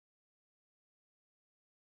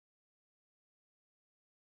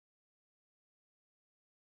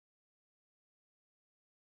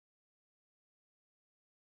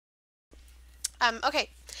Okay,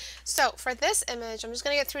 so for this image, I'm just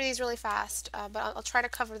going to get through these really fast, but I'll try to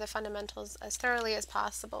cover the fundamentals as thoroughly as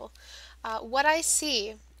possible. What I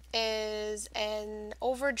see is an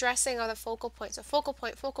overdressing of the focal point. So focal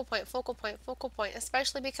point, focal point, focal point, focal point,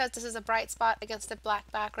 especially because this is a bright spot against a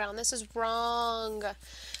black background. This is wrong.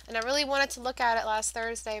 And I really wanted to look at it last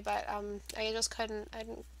Thursday, but I just couldn't. I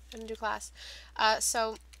didn't do class.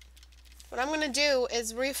 So what I'm going to do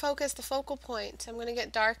is refocus the focal point. I'm going to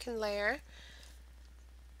get darken layer.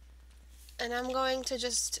 And I'm going to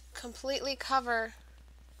just completely cover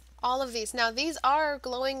all of these. Now these are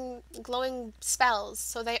glowing spells,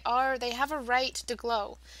 so they have a right to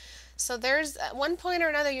glow. So there's at one point or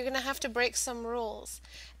another you're going to have to break some rules.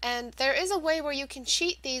 And there is a way where you can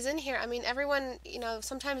cheat these in here. I mean, everyone,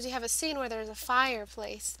 sometimes you have a scene where there's a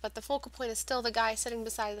fireplace, but the focal point is still the guy sitting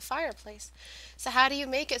beside the fireplace. So how do you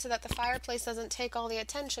make it so that the fireplace doesn't take all the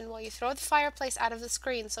attention? Well, you throw the fireplace out of the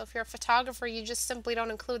screen. So if you're a photographer, you just simply don't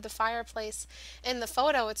include the fireplace in the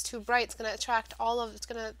photo. It's too bright. It's going to attract it's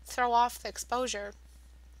going to throw off the exposure.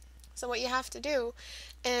 So what you have to do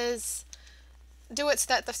is do it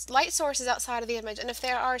so that the light source is outside of the image, and if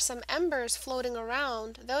there are some embers floating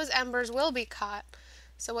around, those embers will be caught.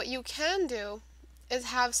 So what you can do is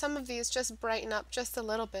have some of these just brighten up just a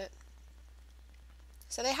little bit.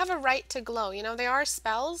 So they have a right to glow. They are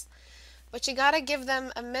spells, but you gotta give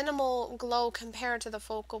them a minimal glow compared to the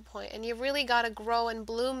focal point, and you really gotta grow and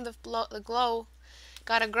bloom the glow.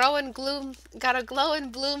 Gotta glow and bloom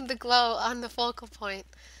the glow on the focal point.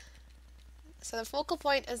 So the focal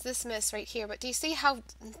point is this mist right here, but do you see how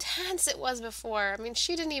intense it was before? I mean,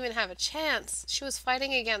 she didn't even have a chance. She was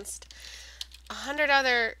fighting against 100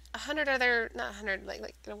 other, not 100,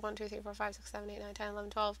 like 1, 2, 3, 4, 5, 6, 7, 8, 9, 10,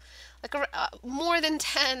 11, 12, like more than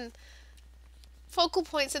 10 focal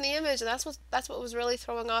points in the image, and that's what was really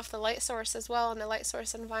throwing off the light source as well in the light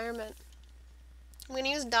source environment. I'm going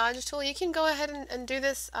to use dodge tool. You can go ahead and do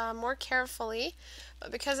this more carefully, but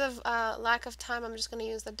because of lack of time, I'm just going to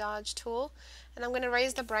use the dodge tool, and I'm going to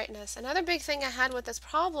raise the brightness. Another big thing I had with this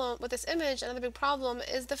image, another big problem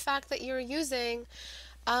is the fact that you're using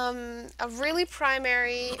a really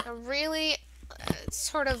primary, a really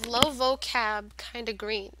sort of low vocab kind of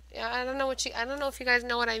green. I don't know if you guys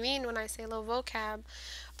know what I mean when I say low vocab,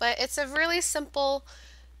 but it's a really simple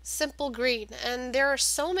green, and there are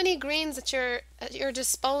so many greens at your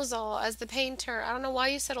disposal as the painter. I don't know why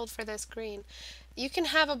you settled for this green. You can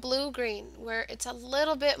have a blue green where it's a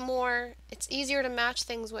little bit more, it's easier to match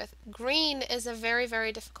things with. Green is a very,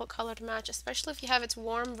 very difficult color to match, especially if you have its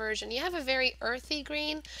warm version. You have a very earthy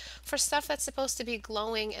green for stuff that's supposed to be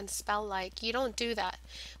glowing and spell-like. You don't do that.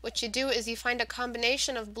 What you do is you find a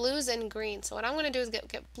combination of blues and green. So what I'm going to do is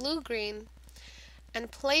get blue-green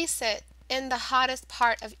and place it in the hottest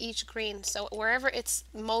part of each green. So wherever it's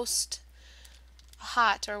most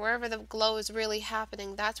hot or wherever the glow is really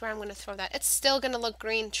happening, that's where I'm going to throw that. It's still going to look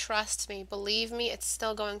green, trust me, believe me, it's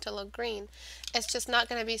still going to look green. It's just not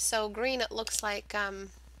going to be so green it looks like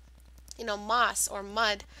moss or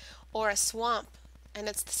mud or a swamp. And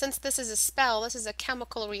since this is a spell, this is a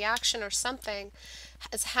chemical reaction or something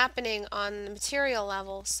is happening on the material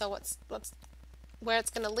level. So where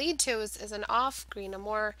it's going to lead to is an off green, a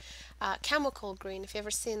more chemical green. If you've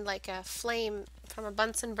ever seen like a flame from a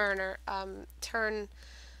Bunsen burner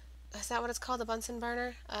is that what it's called, a Bunsen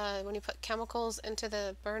burner? When you put chemicals into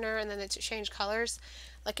the burner and then it change colors.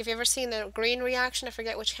 Like if you've ever seen the green reaction, I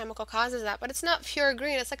forget which chemical causes that, but it's not pure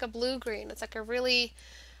green, it's like a blue green. It's like a really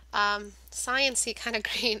science-y kind of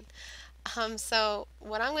green. So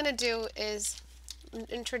what I'm going to do is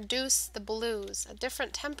introduce the blues, a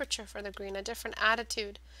different temperature for the green, a different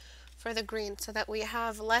attitude for the green, so that we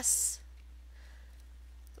have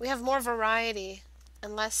more variety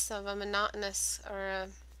and less of a monotonous or a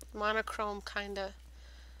monochrome kind of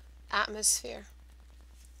atmosphere.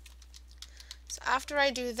 So after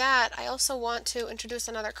I do that, I also want to introduce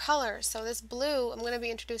another color. So this blue, I'm going to be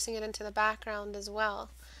introducing it into the background as well.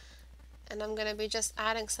 And I'm going to be just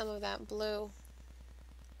adding some of that blue.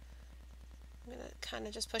 I'm going to kind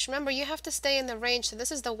of just push. Remember, you have to stay in the range. So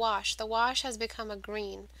this is the wash. The wash has become a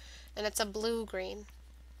green, and it's a blue-green.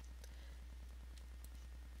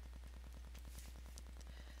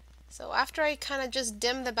 So after I kind of just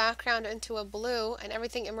dim the background into a blue and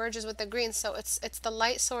everything emerges with the green, so it's the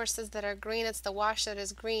light sources that are green, it's the wash that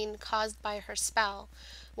is green caused by her spell,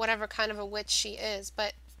 whatever kind of a witch she is,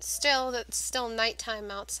 but still, it's still nighttime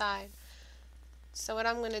outside. So what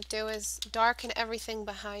I'm going to do is darken everything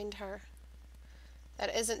behind her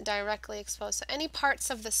that isn't directly exposed. So any parts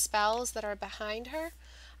of the spells that are behind her,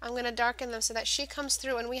 I'm going to darken them so that she comes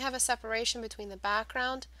through and we have a separation between the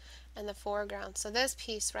background and the foreground. So this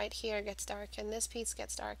piece right here gets darkened, this piece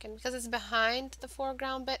gets darkened because it's behind the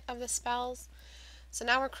foreground bit of the spells. So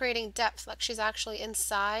now we're creating depth, like she's actually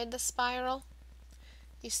inside the spiral.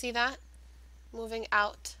 You see that? Moving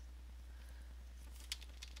out.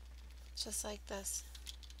 Just like this.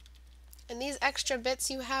 And these extra bits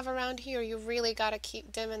you have around here, you really got to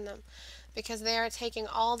keep dimming them because they are taking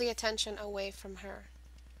all the attention away from her.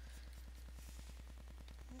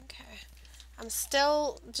 Okay. I'm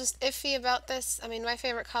still just iffy about this. I mean, my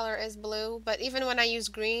favorite color is blue, but even when I use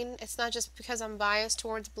green, it's not just because I'm biased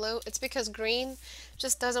towards blue. It's because green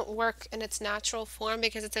just doesn't work in its natural form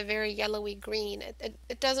because it's a very yellowy green.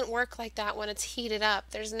 It doesn't work like that when it's heated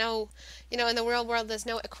up. There's no, you know, in the real world, there's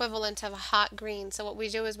no equivalent of a hot green. So what we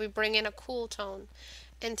do is we bring in a cool tone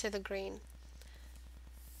into the green.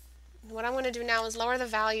 What I'm going to do now is lower the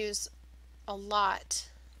values a lot,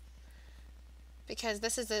 because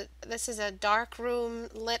this is a dark room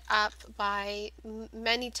lit up by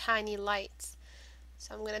many tiny lights.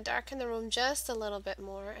 So I'm going to darken the room just a little bit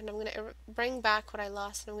more, and I'm going to bring back what I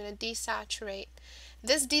lost, and I'm going to desaturate.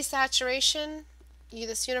 This desaturation,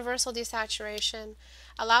 this universal desaturation,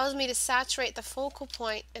 allows me to saturate the focal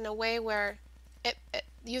point in a way where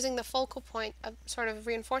using the focal point, sort of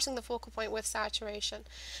reinforcing the focal point with saturation.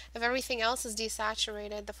 If everything else is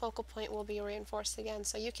desaturated, the focal point will be reinforced again.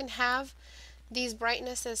 So you can have these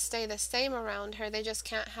brightnesses stay the same around her, they just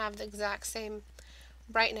can't have the exact same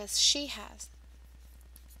brightness she has.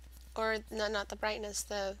 Or no, not the brightness,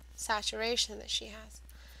 the saturation that she has.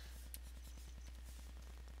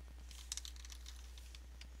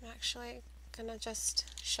 I'm actually going to just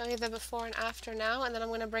show you the before and after now, and then I'm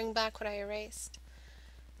going to bring back what I erased.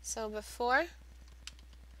 So before,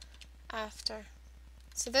 after.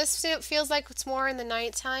 So this feels like it's more in the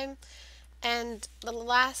nighttime. And the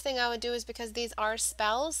last thing I would do is, because these are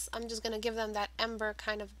spells, I'm just going to give them that ember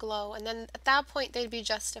kind of glow. And then at that point they'd be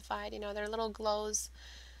justified. You know, they're little glows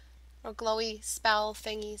or glowy spell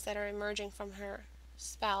thingies that are emerging from her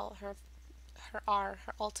spell, her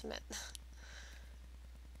ultimate.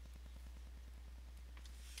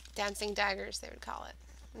 Dancing daggers, they would call it.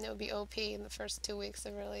 And it would be OP in the first 2 weeks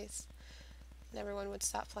of release. And everyone would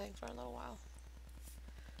stop playing for a little while.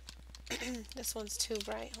 This one's too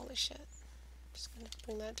bright, holy shit. Just going to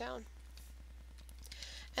bring that down.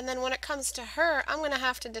 And then when it comes to her, I'm going to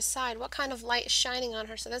have to decide what kind of light is shining on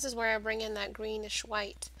her. So this is where I bring in that greenish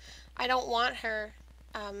white. I don't want her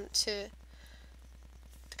to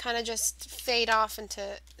kind of just fade off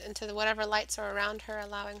into whatever lights are around her,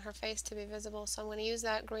 allowing her face to be visible. So I'm going to use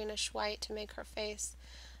that greenish white to make her face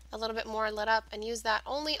a little bit more lit up, and use that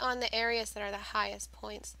only on the areas that are the highest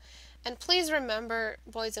points. And please remember,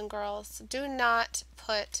 boys and girls, do not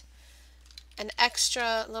put an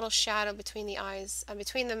extra little shadow between the eyes,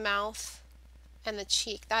 between the mouth and the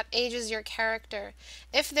cheek. That ages your character.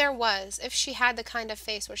 If she had the kind of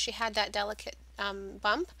face where she had that delicate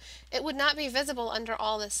bump, it would not be visible under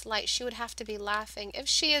all this light. She would have to be laughing. If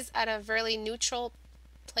she is at a really neutral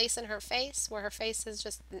place in her face, where her face is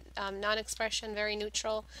just non-expression, very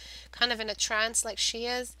neutral, kind of in a trance like she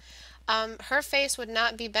is, her face would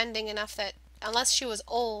not be bending enough that, unless she was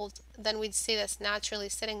old, then we'd see this naturally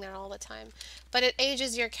sitting there all the time. But it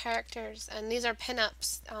ages your characters, and these are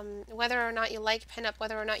pinups. Whether or not you like pinup,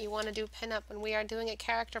 whether or not you want to do pinup, when we are doing a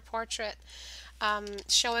character portrait,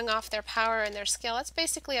 showing off their power and their skill, it's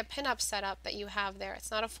basically a pinup setup that you have there.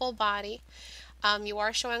 It's not a full body. You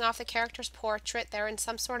are showing off the character's portrait. They're in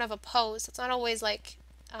some sort of a pose. It's not always like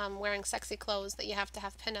wearing sexy clothes that you have to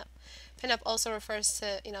have pinup. Pinup also refers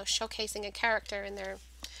to, you know, showcasing a character in their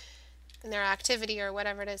activity or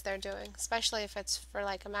whatever it is they're doing, especially if it's for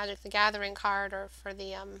like a Magic the Gathering card, or for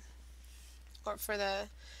the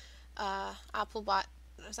Applebot.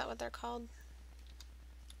 Is that what they're called?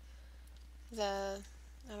 I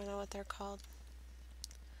don't know what they're called.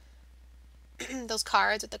 Those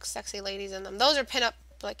cards with the sexy ladies in them. Those are pinup,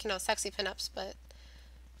 like, you know, sexy pinups, but it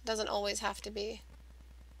doesn't always have to be.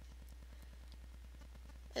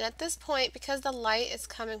 And at this point, because the light is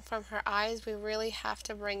coming from her eyes, we really have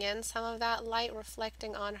to bring in some of that light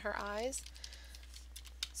reflecting on her eyes.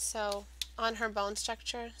 So, on her bone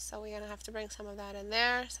structure. So we're going to have to bring some of that in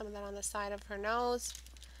there, some of that on the side of her nose.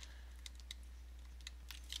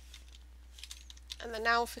 And then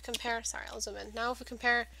now if we compare, sorry, I'll zoom in. Now if we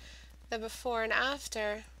compare the before and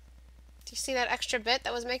after, do you see that extra bit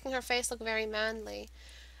that was making her face look very manly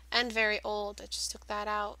and very old? I just took that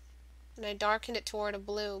out. And I darkened it toward a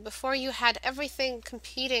blue. Before, you had everything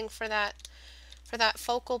competing for that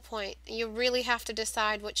focal point. You really have to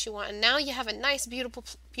decide what you want. And now you have a nice,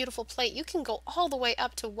 beautiful plate. You can go all the way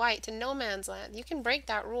up to white, to no man's land. You can break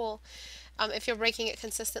that rule if you're breaking it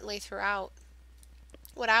consistently throughout.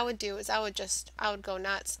 What I would do is I would go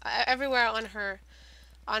nuts. Everywhere on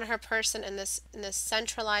her person in this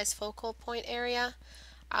centralized focal point area,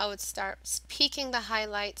 I would start peaking the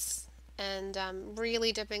highlights and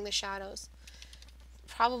really dipping the shadows.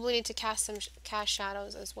 Probably need to cast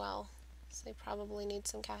shadows as well. So you probably need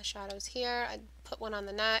some cast shadows here. I'd put one on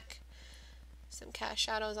the neck, some cast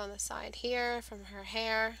shadows on the side here from her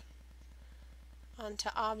hair onto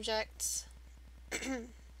objects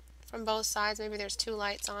from both sides. Maybe there's two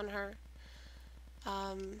lights on her.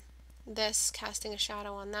 This casting a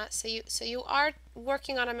shadow on that. So you are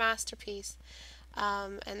working on a masterpiece,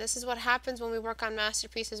 and this is what happens when we work on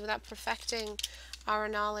masterpieces without perfecting our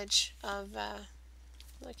knowledge of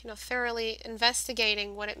thoroughly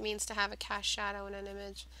investigating what it means to have a cast shadow in an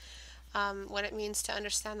image, what it means to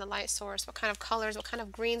understand the light source, what kind of colors, what kind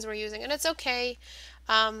of greens we're using. And it's okay.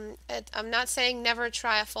 I'm not saying never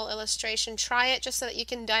try a full illustration. Try it just so that you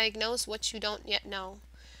can diagnose what you don't yet know.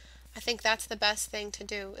 I think that's the best thing to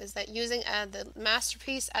do, is that using the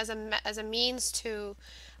masterpiece as a means to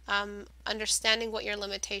understanding what your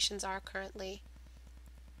limitations are currently.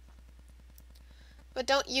 But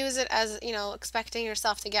don't use it as, expecting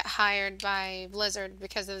yourself to get hired by Blizzard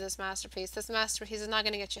because of this masterpiece. This masterpiece is not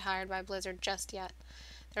going to get you hired by Blizzard just yet.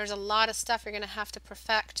 There's a lot of stuff you're going to have to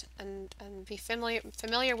perfect and be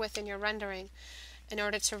familiar with in your rendering in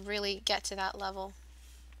order to really get to that level.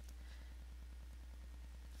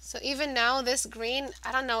 So even now, this green,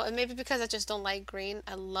 I don't know, maybe because I just don't like green.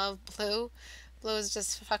 I love blue. Blue is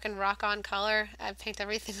just fucking rock on color. I paint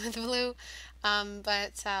everything with blue.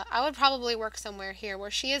 But I would probably work somewhere here where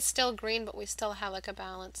she is still green, but we still have like a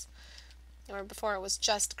balance. Or before it was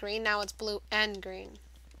just green, now it's blue and green.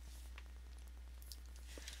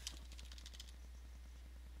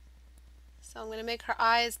 So I'm going to make her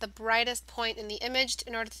eyes the brightest point in the image.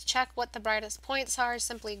 In order to check what the brightest points are,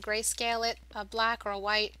 simply grayscale it, a black or a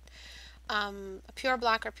white, a pure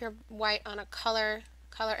black or pure white on a color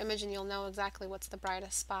image, and you'll know exactly what's the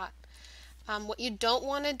brightest spot. What you don't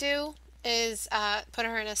want to do is put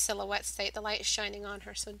her in a silhouette state. The light is shining on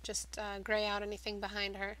her, so just gray out anything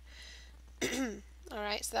behind her.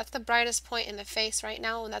 Alright, so that's the brightest point in the face right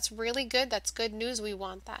now, and that's really good. That's good news. We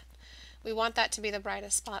want that. We want that to be the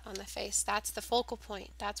brightest spot on the face. That's the focal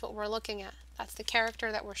point. That's what we're looking at. That's the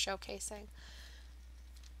character that we're showcasing.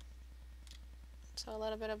 So a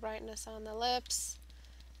little bit of brightness on the lips.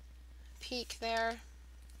 Peak there.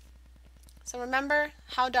 So remember,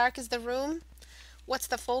 how dark is the room? What's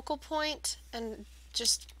the focal point? And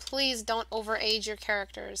just please don't overage your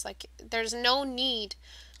characters. Like, there's no need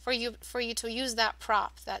for you to use that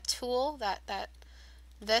prop, that tool, that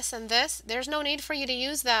this and this. There's no need for you to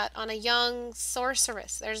use that on a young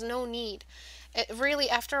sorceress. There's no need. It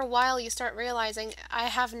really, after a while, you start realizing I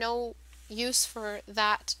have no use for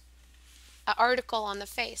that article on the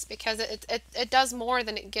face, because it does more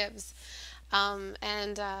than it gives.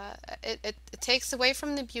 It takes away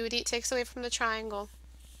from the beauty, it takes away from the triangle.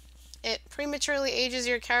 It prematurely ages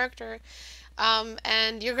your character,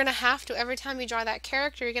 and you're going to have to, every time you draw that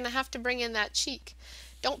character, you're going to have to bring in that cheek.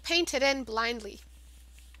 Don't paint it in blindly.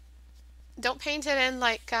 Don't paint it in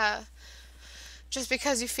like just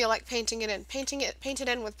because you feel like painting it in. Paint it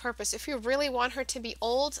in with purpose. If you really want her to be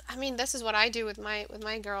old, I mean, this is what I do with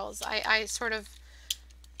my girls. I sort of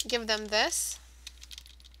give them this.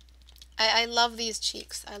 I love these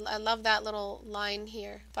cheeks. I love that little line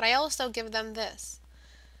here. But I also give them this.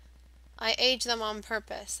 I age them on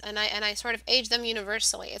purpose, and I sort of age them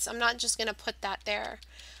universally. I'm not just going to put that there.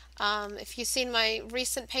 If you've seen my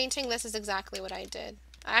recent painting, this is exactly what I did.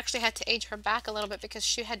 I actually had to age her back a little bit because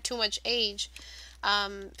she had too much age.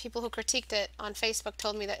 People who critiqued it on Facebook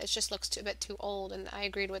told me that it just looks a bit too old, and I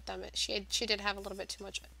agreed with them. She did have a little bit too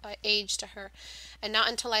much age to her. And not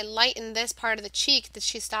until I lightened this part of the cheek did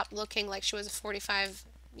she stop looking like she was a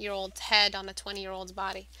 45-year-old head on a 20-year-old's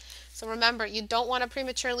body. So remember, you don't want to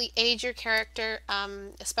prematurely age your character,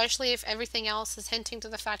 especially if everything else is hinting to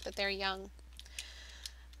the fact that they're young.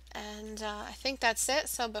 And I think that's it.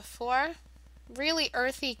 So before, really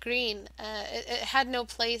earthy green. It had no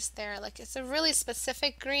place there. Like, it's a really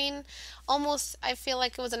specific green. Almost, I feel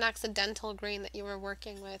like it was an accidental green that you were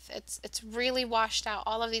working with. It's really washed out.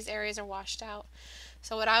 All of these areas are washed out.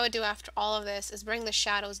 So what I would do after all of this is bring the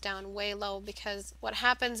shadows down way low, because what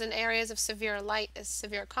happens in areas of severe light is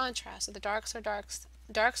severe contrast. So the darks are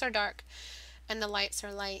dark, and the lights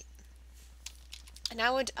are light. And I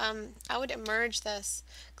would emerge this.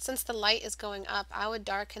 Since the light is going up, I would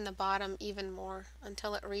darken the bottom even more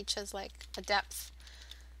until it reaches like a depth.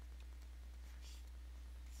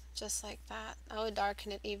 Just like that. I would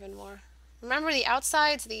darken it even more. Remember, the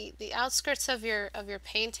outsides, the outskirts of your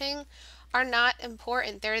painting are not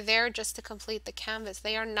important. They're there just to complete the canvas.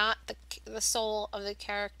 They are not the soul of the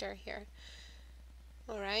character here.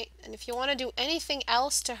 All right? And if you want to do anything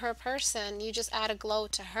else to her person, you just add a glow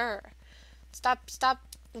to her. Stop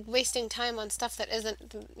wasting time on stuff that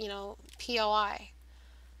isn't, you know, POI.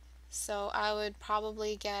 So I would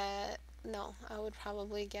probably get, no, I would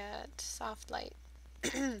probably get soft light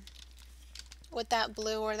with that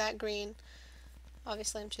blue or that green.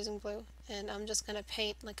 Obviously I'm choosing blue, and I'm just going to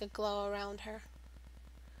paint like a glow around her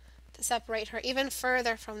to separate her even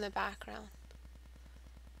further from the background.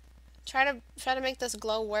 Try to make this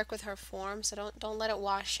glow work with her form, so don't let it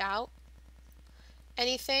wash out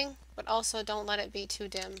anything, but also don't let it be too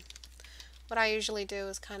dim. What I usually do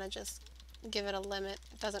is kind of just give it a limit.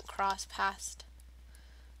 It doesn't cross past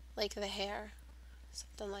like the hair,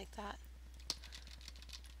 something like that.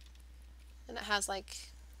 And it has like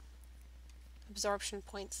absorption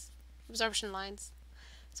points, absorption lines,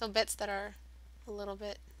 so bits that are a little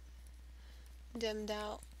bit dimmed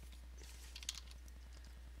out.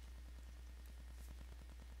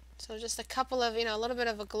 So just a couple of, you know, a little bit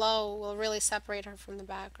of a glow will really separate her from the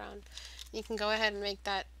background. You can go ahead and make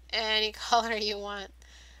that any color you want.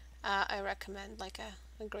 I recommend like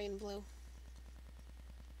a green blue.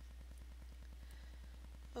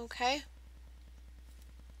 Okay.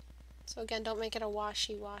 So again, don't make it a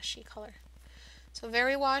washy color. So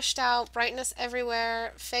very washed out, brightness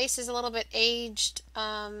everywhere, face is a little bit aged,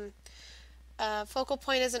 focal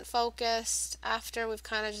point isn't focused after we've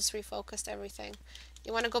kind of just refocused everything.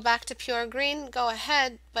 You want to go back to pure green, go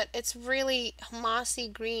ahead, but it's really mossy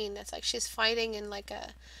green. It's like she's fighting in like a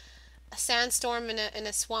sandstorm in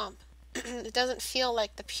a swamp. It doesn't feel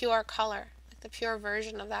like the pure color, like the pure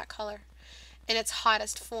version of that color in its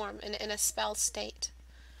hottest form, in a spell state.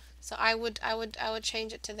 So I would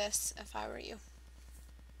change it to this if I were you.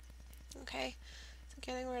 Okay, so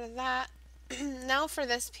getting rid of that. Now for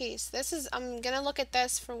this piece. I'm going to look at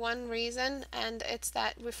this for one reason, and it's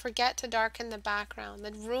that we forget to darken the background.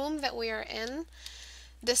 The room that we are in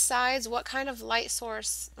decides what kind of light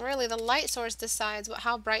source, really the light source decides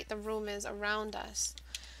how bright the room is around us.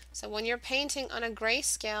 So when you're painting on a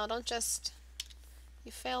grayscale, don't just,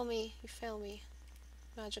 you fail me,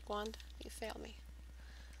 magic wand, you fail me.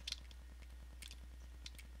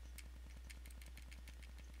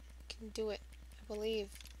 You can do it, I believe.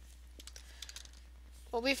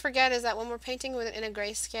 What we forget is that when we're painting in a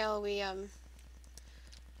grayscale, we oh my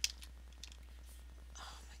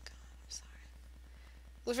god, I'm sorry.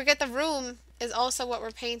 We forget the room is also what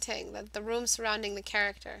we're painting, the room surrounding the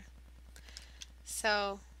character.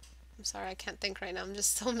 So, I'm sorry, I can't think right now. I'm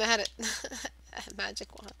just so mad at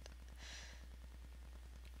magic wand.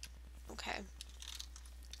 Okay.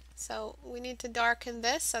 So we need to darken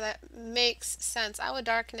this so that makes sense. I would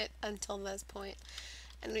darken it until this point.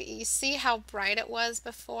 And you see how bright it was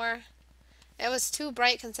before? It was too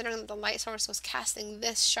bright considering that the light source was casting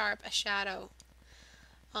this sharp a shadow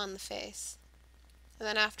on the face. And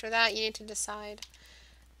then after that, you need to decide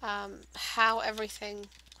how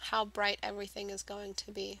bright everything is going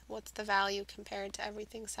to be. What's the value compared to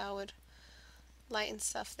everything? So I would lighten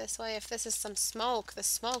stuff this way. If this is some smoke, the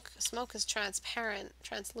smoke is transparent,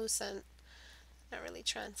 translucent. Not really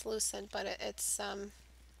translucent, but it's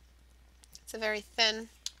a very thin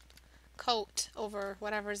coat over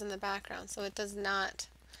whatever's in the background, so it does not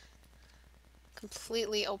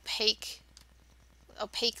completely opaquely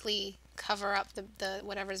cover up the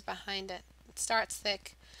whatever's behind it. It starts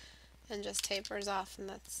thick and just tapers off, and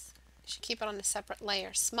that's, you should keep it on a separate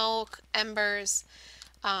layer. Smoke, embers,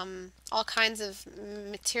 all kinds of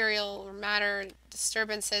material or matter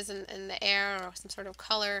disturbances in the air, or some sort of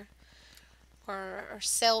color, or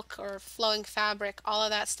silk or flowing fabric, all of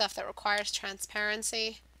that stuff that requires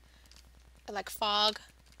transparency, like fog,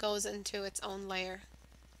 goes into its own layer.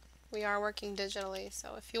 We are working digitally,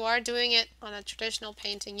 so if you are doing it on a traditional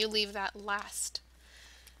painting, you leave that last.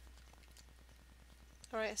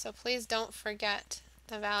 Alright, so please don't forget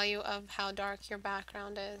the value of how dark your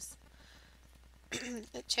background is.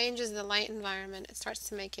 It changes the light environment. It starts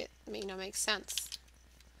to make it, make sense.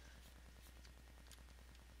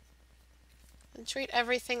 And treat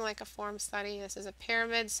everything like a form study. This is a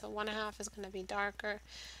pyramid, so 1/2 is going to be darker.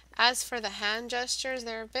 As for the hand gestures,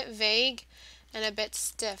 they're a bit vague and a bit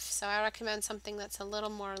stiff, so I recommend something that's a little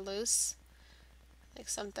more loose, like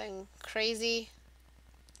something crazy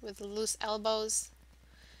with loose elbows.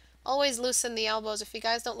 Always loosen the elbows. If you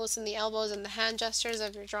guys don't loosen the elbows and the hand gestures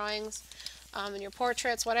of your drawings, and your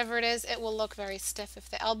portraits, whatever it is, it will look very stiff. If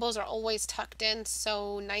the elbows are always tucked in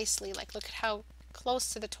so nicely, like look at how close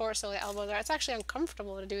to the torso, the elbows are. It's actually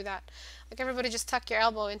uncomfortable to do that. Like, everybody just tuck your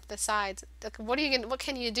elbow into the sides. Like, what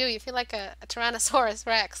can you do? You feel like a Tyrannosaurus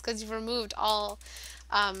Rex because you've removed all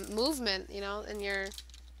movement, you know, in your,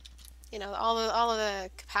 you know, all of the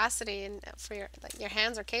capacity and for your, like, your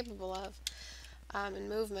hands are capable of in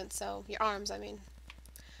movement. So your arms, I mean.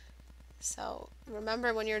 So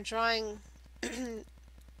remember, when you're drawing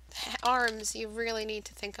arms, you really need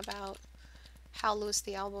to think about how loose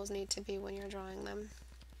the elbows need to be when you're drawing them.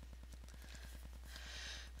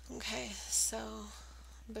 Okay, so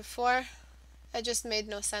before, it just made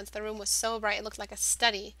no sense. The room was so bright, it looked like a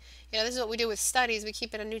study. You know, this is what we do with studies. We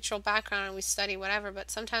keep it a neutral background and we study whatever,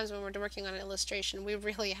 but sometimes when we're working on an illustration, we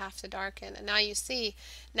really have to darken. And now you see,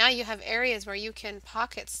 now you have areas where you can,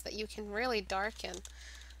 pockets that you can really darken.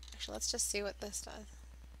 Actually, let's just see what this does.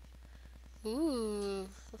 Ooh,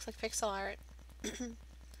 looks like pixel art.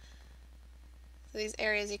 So these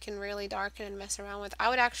areas you can really darken and mess around with. I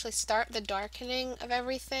would actually start the darkening of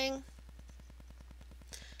everything.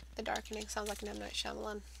 The darkening sounds like an M. Night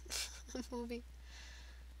Shyamalan movie.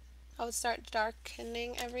 I would start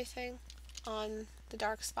darkening everything on the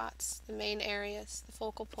dark spots, the main areas, the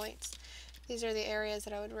focal points. These are the areas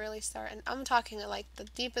that I would really start. And I'm talking like the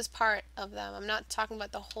deepest part of them. I'm not talking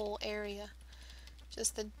about the whole area,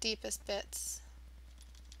 just the deepest bits.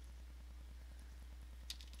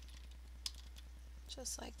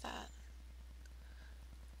 Just like that.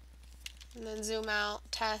 And then zoom out,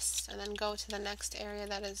 test, and then go to the next area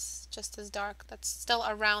that is just as dark, that's still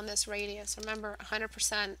around this radius. Remember,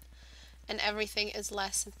 100% and everything is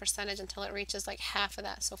less in percentage until it reaches like half of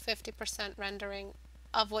that. So 50% rendering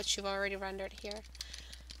of what you've already rendered here.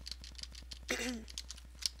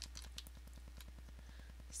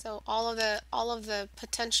 So all of the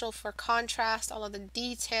potential for contrast, all of the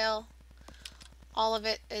detail, all of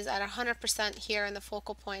it is at 100% here in the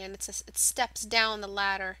focal point, and it steps down the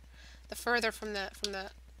ladder the further from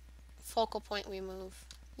the focal point we move.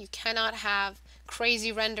 You cannot have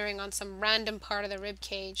crazy rendering on some random part of the rib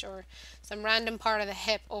cage or some random part of the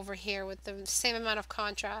hip over here with the same amount of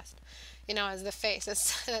contrast, you know, as the face.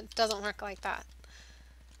 It doesn't work like that.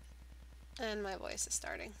 And my voice is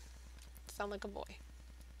starting to sound like a boy.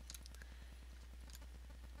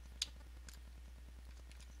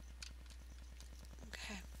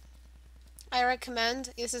 Okay. I recommend,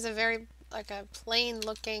 this is a very, like a plain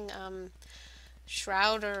looking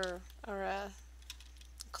shroud or a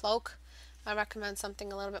cloak. I recommend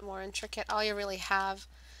something a little bit more intricate. All you really have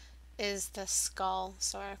is the skull,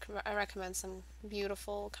 so I recommend some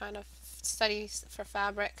beautiful kind of studies for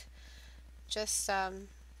fabric, just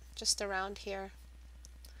around here.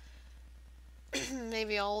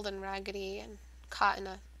 Maybe old and raggedy and caught in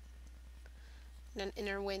an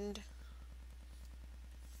inner wind.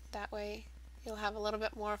 That way you'll have a little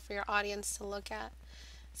bit more for your audience to look at.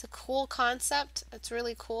 It's a cool concept. It's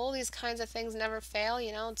really cool. These kinds of things never fail,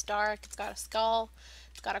 you know. It's dark, it's got a skull,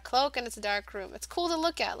 it's got a cloak, and it's a dark room. It's cool to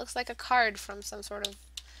look at. It looks like a card from some sort of,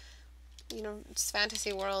 you know,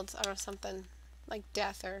 fantasy world or something, like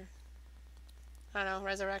death or, I don't know,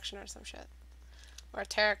 resurrection or some shit. Or a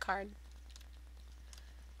tarot card.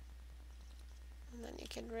 And then you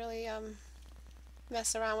can really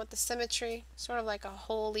mess around with the symmetry, sort of like a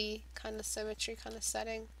holy kind of symmetry kind of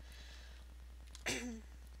setting.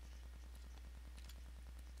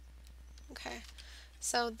 Okay,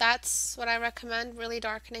 so that's what I recommend, really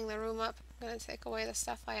darkening the room up. I'm going to take away the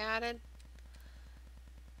stuff I added.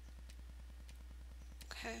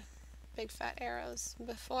 Okay, big fat arrows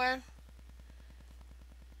before,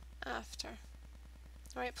 after.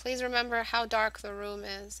 Alright, please remember how dark the room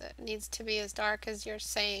is. It needs to be as dark as you're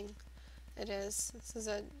saying it is.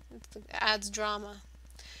 It adds drama.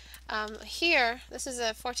 Here, this is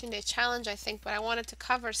a 14-day challenge, I think, but I wanted to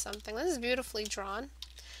cover something. This is beautifully drawn.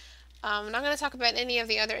 I'm not going to talk about any of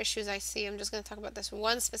the other issues I see. I'm just going to talk about this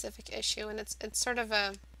one specific issue, and it's sort of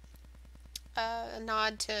a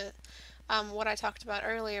nod to what I talked about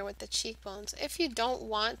earlier with the cheekbones. If you don't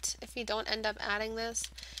end up adding this,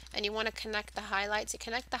 and you want to connect the highlights, you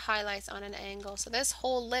connect the highlights on an angle. So this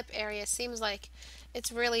whole lip area seems like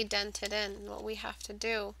it's really dented in. What we have to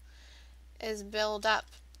do is build up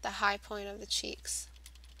the high point of the cheeks.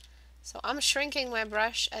 So I'm shrinking my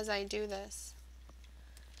brush as I do this.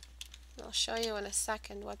 I'll show you in a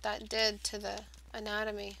second what that did to the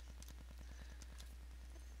anatomy.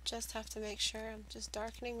 Just have to make sure I'm just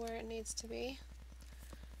darkening where it needs to be.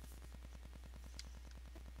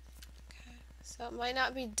 Okay, so it might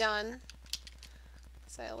not be done.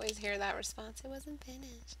 So I always hear that response, it wasn't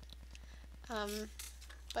finished.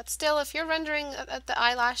 But still, if you're rendering at the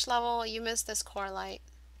eyelash level, you miss this core light.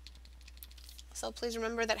 So please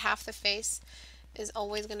remember that half the face is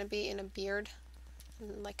always going to be in a beard,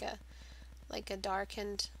 like a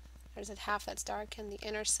darkened, there's a half that's darkened, the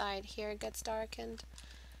inner side here gets darkened,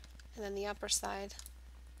 and then the upper side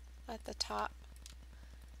at the top,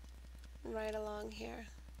 right along here,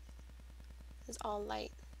 is all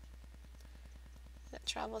light that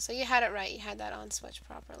travels. So you had it right, you had that on switch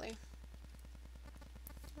properly.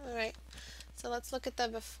 Alright, so let's look at the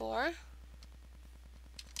before.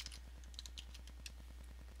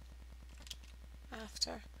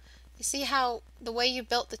 After. You see how the way you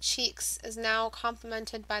built the cheeks is now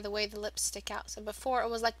complemented by the way the lips stick out. So before it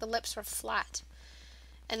was like the lips were flat,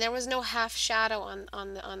 and there was no half shadow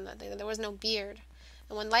on the there was no beard.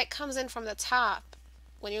 And when light comes in from the top,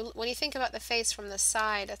 when you think about the face from the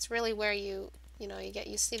side, that's really where you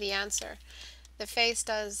see the answer. The face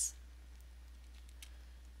does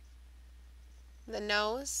the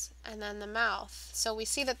nose and then the mouth. So we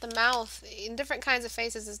see that the mouth in different kinds of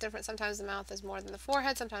faces is different. Sometimes the mouth is more than the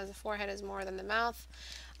forehead, sometimes the forehead is more than the mouth,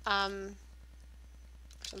 something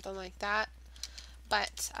like that.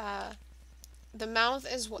 But the mouth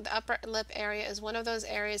is, the upper lip area is one of those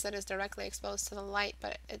areas that is directly exposed to the light,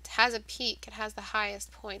 but it has a peak, it has the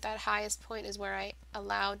highest point. That highest point is where I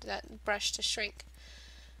allowed that brush to shrink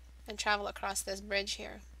and travel across this bridge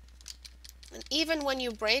here. And even when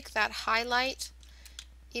you break that highlight,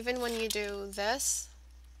 even when you do this,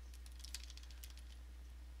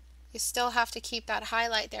 you still have to keep that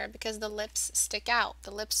highlight there because the lips stick out.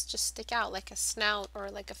 The lips just stick out like a snout or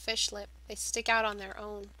like a fish lip. They stick out on their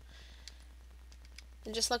own.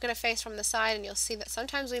 And just look at a face from the side and you'll see that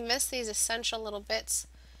sometimes we miss these essential little bits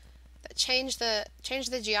that change the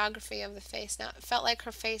geography of the face. Now it felt like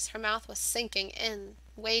her mouth was sinking in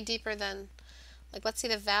way deeper than, like, let's see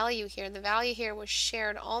the value here. The value here was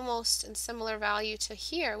shared almost in similar value to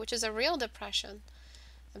here, which is a real depression.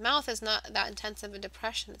 The mouth is not that intensive a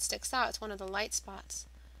depression. It sticks out. It's one of the light spots.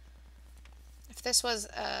 If this was,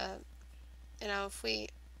 if we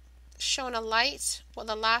shown a light, well,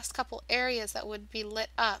 the last couple areas that would be lit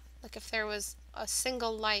up, like if there was a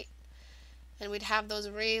single light, and we'd have those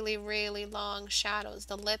really, really long shadows,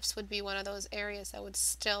 the lips would be one of those areas that would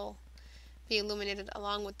still be illuminated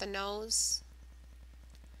along with the nose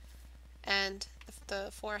and the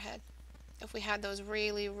forehead, if we had those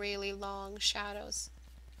really, really long shadows,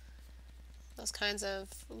 those kinds of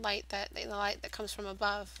light the light that comes from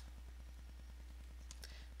above.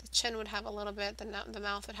 The chin would have a little bit, the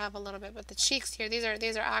mouth would have a little bit, but the cheeks here, these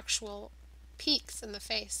are actual peaks in the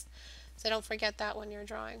face, so don't forget that when you're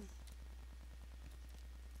drawing.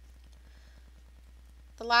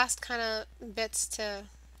 The last kind of bits to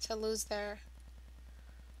lose their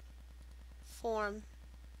form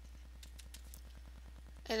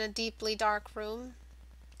in a deeply dark room,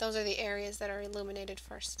 those are the areas that are illuminated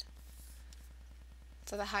first.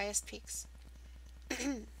 So the highest peaks.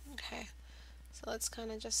 Okay, so let's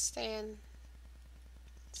kind of just stay in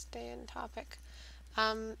topic.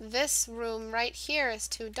 This room right here is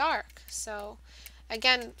too dark, so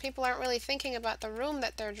again, people aren't really thinking about the room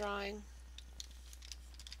that they're drawing.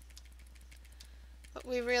 What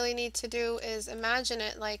we really need to do is imagine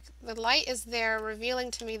it like the light is there revealing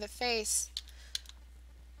to me the face.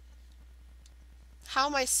 How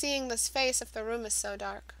am I seeing this face if the room is so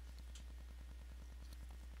dark?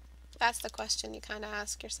 That's the question you kind of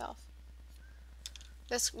ask yourself.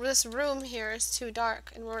 This room here is too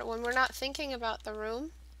dark, and when we're not thinking about the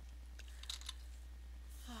room,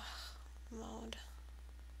 mode,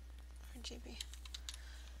 RGB.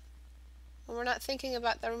 When we're not thinking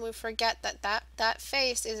about the room, we forget that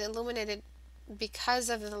face is illuminated because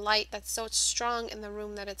of the light that's so strong in the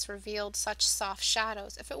room that it's revealed such soft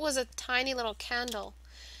shadows. If it was a tiny little candle,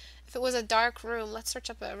 if it was a dark room, let's search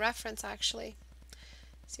up a reference actually,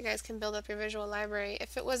 so you guys can build up your visual library.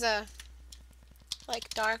 If it was a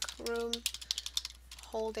dark room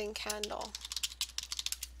holding candle,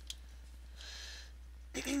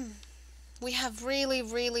 we have really,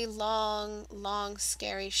 really long,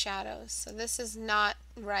 scary shadows. So this is not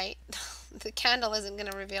right. The candle isn't going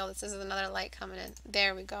to reveal this. This is another light coming in.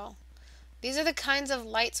 There we go. These are the kinds of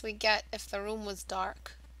lights we get if the room was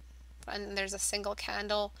dark and there's a single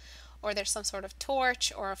candle or there's some sort of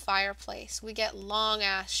torch or a fireplace. We get long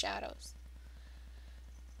ass shadows,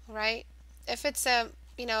 right? If it's a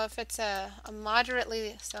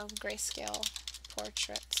moderately, so grayscale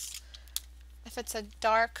portraits, if it's a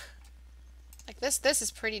dark, like this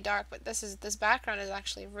is pretty dark, but this background is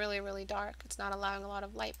actually really, really dark. It's not allowing a lot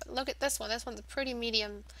of light. But look at this one. This one's a pretty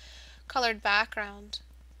medium colored background,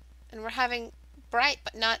 and we're having bright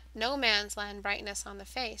but not no man's land brightness on the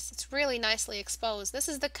face. It's really nicely exposed. This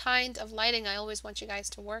is the kind of lighting I always want you guys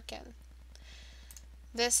to work in.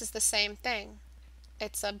 This is the same thing.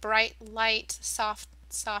 It's a bright, light, soft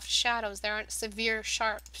shadows. There aren't severe,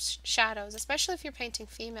 sharp shadows, especially if you're painting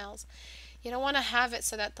females. You don't want to have it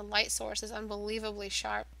so that the light source is unbelievably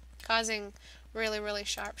sharp, causing really, really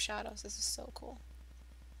sharp shadows. This is so cool.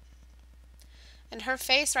 And her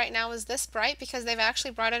face right now is this bright because they've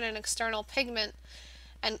actually brought in an external pigment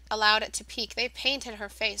and allowed it to peak. They painted her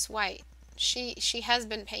face white. She has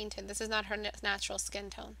been painted. This is not her natural skin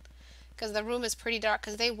tone. Because the room is pretty dark,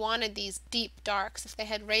 because they wanted these deep darks. If they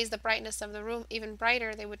had raised the brightness of the room even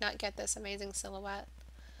brighter, they would not get this amazing silhouette.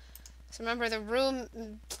 So remember, the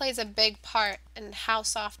room plays a big part in how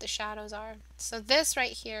soft the shadows are. So this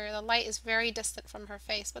right here, the light is very distant from her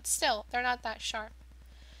face, but still, they're not that sharp.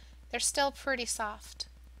 They're still pretty soft.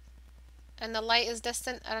 And the light is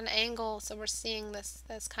distant at an angle, so we're seeing this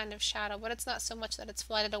kind of shadow, but it's not so much that it's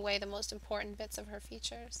flooded away the most important bits of her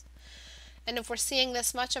features. And if we're seeing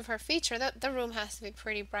this much of her feature, the room has to be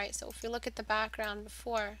pretty bright. So if you look at the background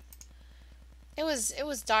before, it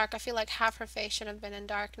was dark. I feel like half her face should have been in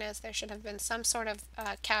darkness. There should have been some sort of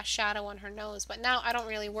cast shadow on her nose. But now I don't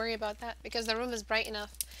really worry about that because the room is bright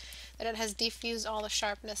enough that it has diffused all the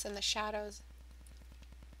sharpness and the shadows.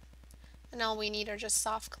 And all we need are just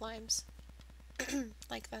soft climbs.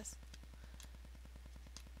 Like this.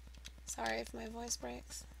 Sorry if my voice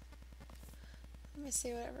breaks. Let me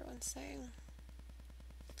see what everyone's saying.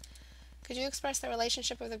 Could you express the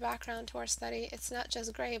relationship of the background to our study? It's not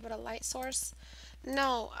just gray, but a light source.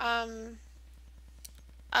 No,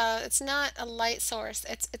 it's not a light source.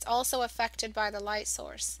 It's also affected by the light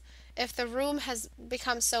source. If the room has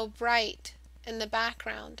become so bright in the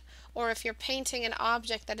background, or if you're painting an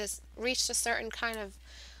object that has reached a certain kind of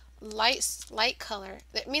light color,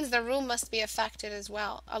 that means the room must be affected as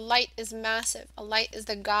well. A light is massive. A light is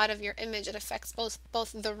the god of your image. It affects both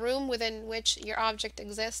the room within which your object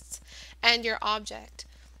exists and your object.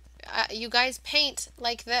 You guys paint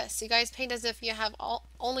like this. You guys paint as if you have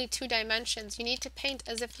only 2 dimensions. You need to paint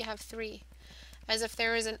as if you have 3, as if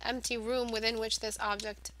there is an empty room within which this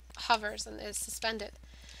object hovers and is suspended.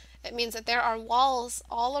 It means that there are walls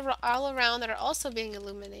all around that are also being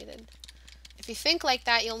illuminated. If you think like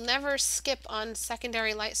that, you'll never skip on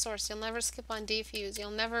secondary light source. You'll never skip on diffuse.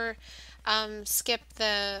 You'll never skip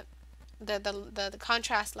the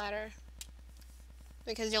contrast ladder,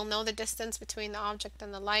 because you'll know the distance between the object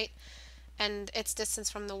and the light, and its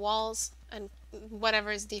distance from the walls, and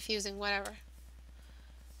whatever is diffusing whatever.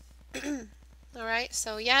 Alright,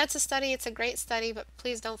 so yeah, it's a study. It's a great study, but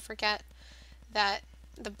please don't forget that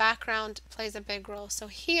the background plays a big role. So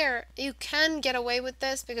here you can get away with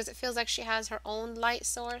this because it feels like she has her own light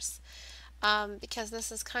source, because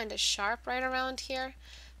this is kind of sharp right around here.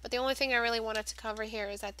 But the only thing I really wanted to cover here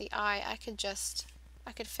is that the eye, I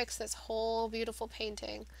could fix this whole beautiful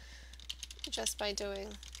painting just by doing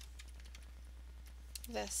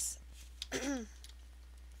this.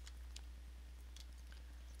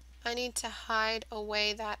 I need to hide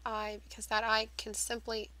away that eye because that eye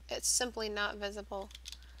it's simply not visible.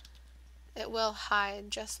 It will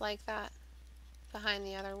hide just like that behind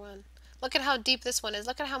the other one. Look at how deep this one is.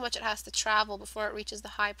 Look at how much it has to travel before it reaches the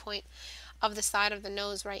high point of the side of the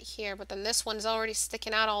nose right here. But then this one is already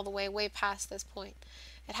sticking out all the way past this point.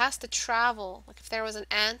 It has to travel. Like if there was an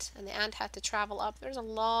ant and the ant had to travel up, there's a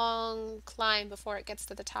long climb before it gets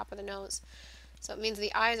to the top of the nose. So it means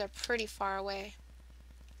the eyes are pretty far away.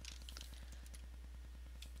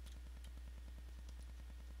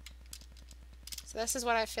 So this is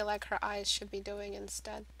what I feel like her eyes should be doing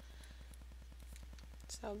instead.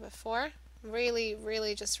 So before, really,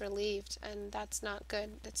 really just relieved, and that's not good.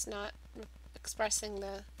 It's not expressing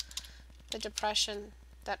the depression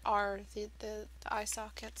that are the eye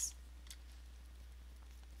sockets.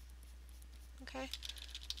 Okay.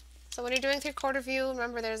 So when you're doing 3/4 view,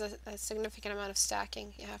 remember there's a significant amount of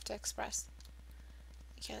stacking you have to express.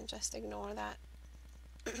 You can't just ignore that.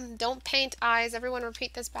 Don't paint eyes. Everyone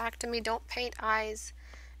repeat this back to me. Don't paint eyes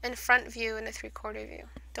in front view in a 3/4 view.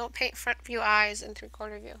 Don't paint front view eyes in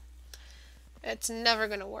 3/4 view. It's never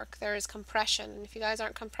going to work. There is compression. And if you guys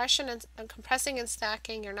aren't compressing and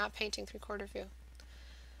stacking, you're not painting 3/4 view.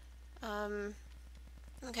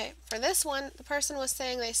 Okay, for this one, the person was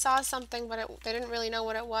saying they saw something, but they didn't really know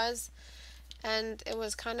what it was. And it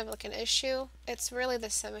was kind of like an issue. It's really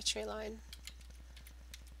the symmetry line.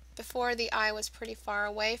 Before, the eye was pretty far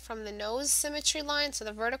away from the nose symmetry line, so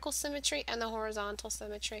the vertical symmetry and the horizontal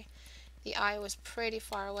symmetry. The eye was pretty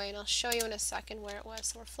far away, and I'll show you in a second where it was.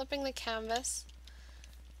 So we're flipping the canvas.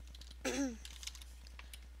 And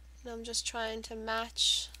I'm just trying to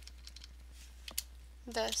match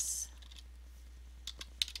this.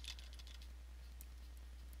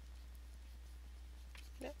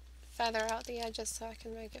 feather out the edges so I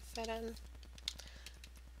can make it fit in.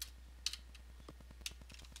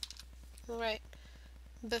 Alright,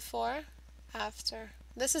 before, after.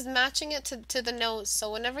 This is matching it to the nose,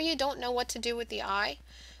 so whenever you don't know what to do with the eye,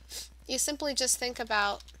 you simply just think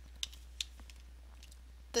about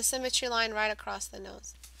the symmetry line right across the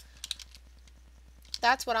nose.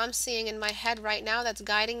 That's what I'm seeing in my head right now that's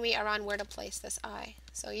guiding me around where to place this eye.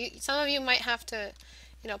 So some of you might have to,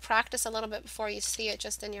 practice a little bit before you see it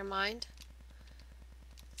just in your mind.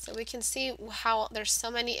 So we can see how there's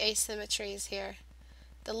so many asymmetries here.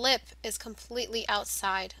 The lip is completely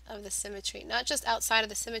outside of the symmetry. Not just outside of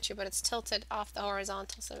the symmetry, but it's tilted off the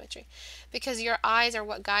horizontal symmetry. Because your eyes are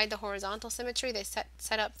what guide the horizontal symmetry. They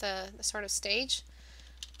set up the sort of stage.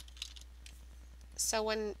 So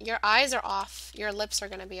when your eyes are off, your lips are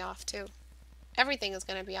going to be off too. Everything is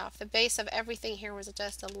going to be off. The base of everything here was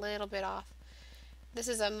just a little bit off. This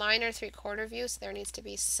is a minor 3/4 view, so there needs to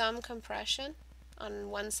be some compression on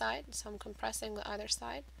one side, some compressing the other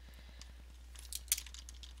side.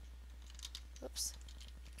 Oops.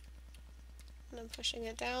 And I'm pushing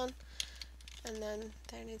it down, and then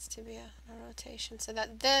there needs to be a rotation so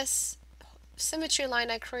that this symmetry line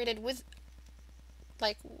I created with,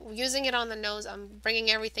 like using it on the nose, I'm bringing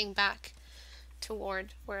everything back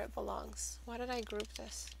toward where it belongs. Why did I group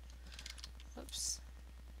this? Oops.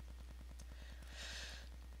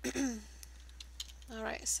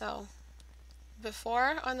 Alright, so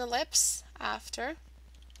before on the lips, after.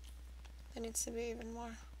 There needs to be even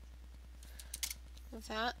more of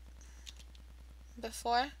that.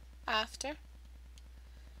 Before, after.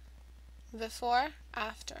 Before,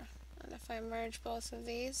 after. And if I merge both of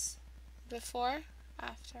these, before,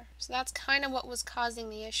 after. So that's kind of what was causing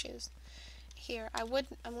the issues here. I'm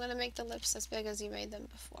going to make the lips as big as you made them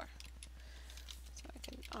before, so I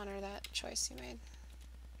can honor that choice you made.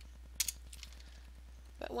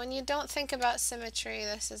 But when you don't think about symmetry,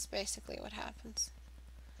 this is basically what happens.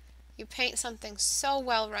 You paint something so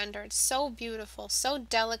well rendered, so beautiful, so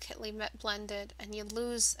delicately blended, and you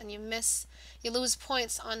lose and you lose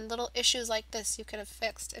points on little issues like this you could have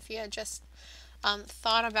fixed if you had just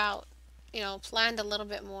thought about, planned a little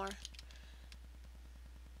bit more.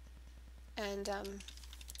 And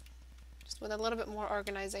just with a little bit more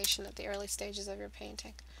organization at the early stages of your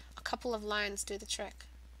painting. A couple of lines do the trick.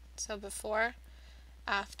 So before,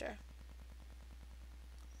 after.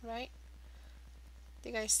 Right? Do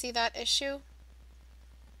you guys see that issue?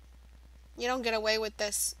 You don't get away with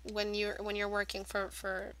this when you're working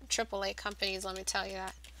for AAA companies, let me tell you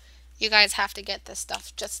that. You guys have to get this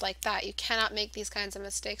stuff just like that. You cannot make these kinds of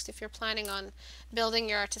mistakes if you're planning on building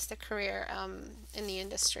your artistic career in the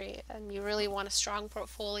industry and you really want a strong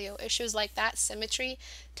portfolio. Issues like that, symmetry,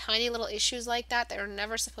 tiny little issues like that that are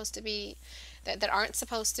never supposed to be, that aren't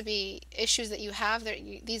supposed to be issues that you have,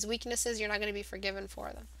 these weaknesses, you're not going to be forgiven for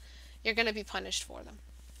them. You're going to be punished for them.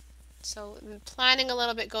 So planning a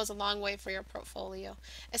little bit goes a long way for your portfolio,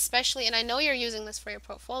 especially, and I know you're using this for your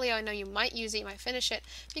portfolio, I know you might use it, you might finish it,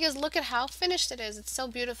 because look at how finished it is. It's so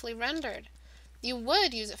beautifully rendered. You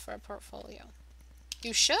would use it for a portfolio.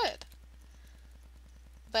 You should.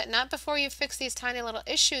 But not before you fix these tiny little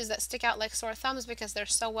issues that stick out like sore thumbs because they're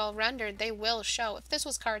so well rendered. They will show. If this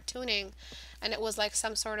was cartooning and it was like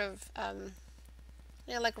some sort of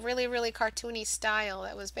like really, really cartoony style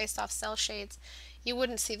that was based off cell shades, you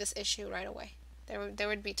wouldn't see this issue right away. There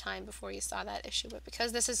would be time before you saw that issue, but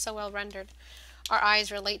because this is so well rendered, our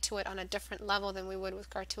eyes relate to it on a different level than we would with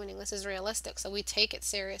cartooning. This is realistic, so we take it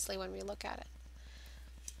seriously when we look at it.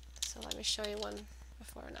 So let me show you one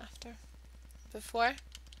before and after. Before,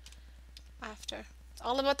 after. It's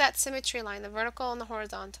all about that symmetry line, the vertical and the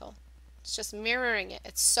horizontal. It's just mirroring it.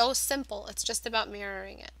 It's so simple. It's just about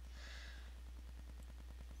mirroring it.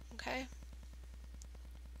 Okay?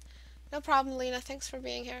 No problem, Lena. Thanks for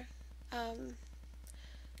being here.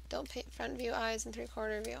 Don't paint front view eyes and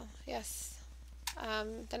 3/4 view. Yes.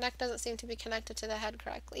 The neck doesn't seem to be connected to the head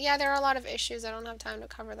correctly. Yeah, there are a lot of issues. I don't have time to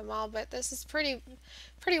cover them all, but this is pretty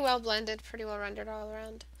well blended, pretty well rendered all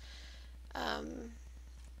around.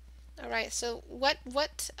 Alright, so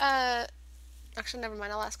actually, never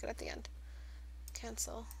mind. I'll ask it at the end.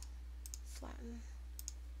 Cancel. Flatten.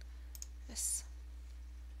 This.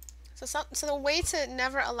 So the way to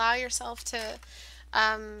never allow yourself to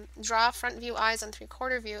draw front view eyes on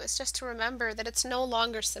 3/4 view is just to remember that it's no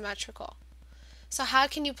longer symmetrical. So how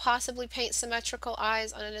can you possibly paint symmetrical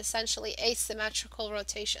eyes on an essentially asymmetrical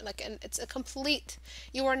rotation? It's a complete,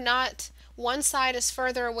 you are not, one side is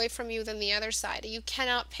further away from you than the other side. You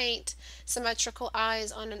cannot paint symmetrical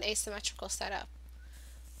eyes on an asymmetrical setup.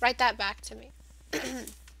 Write that back to me.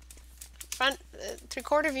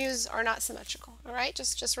 three-quarter views are not symmetrical. All right,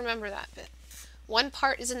 just remember that bit. One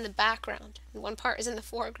part is in the background and one part is in the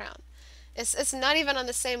foreground. It's not even on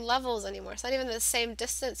the same levels anymore. It's not even the same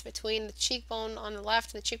distance between the cheekbone on the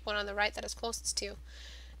left and the cheekbone on the right that is closest to you.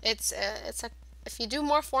 It's a if you do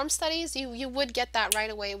more form studies, you would get that right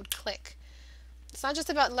away. It would click. It's not just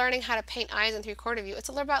about learning how to paint eyes in three-quarter view. It's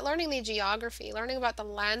about learning the geography, learning about the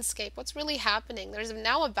landscape, what's really happening. There's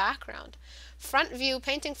now a background. Front view,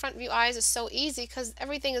 painting front view eyes is so easy because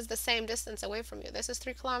everything is the same distance away from you. This is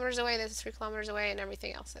 3 kilometers away, this is 3 kilometers away, and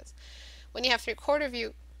everything else is. When you have three-quarter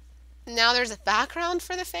view, now there's a background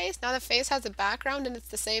for the face. Now the face has a background and it's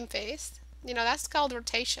the same face. You know, that's called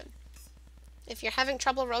rotation. If you're having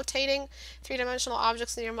trouble rotating three-dimensional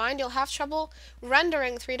objects in your mind, you'll have trouble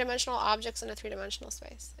rendering three-dimensional objects in a three-dimensional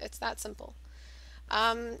space. It's that simple.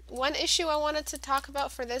 One issue I wanted to talk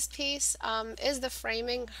about for this piece is the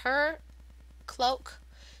framing. Her cloak,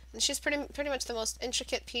 and she's pretty much the most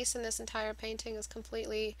intricate piece in this entire painting, is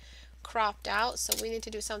completely cropped out, so we need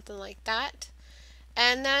to do something like that.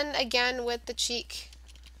 And then again with the cheek,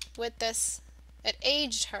 with this, it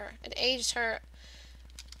aged her.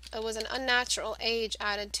 It was an unnatural age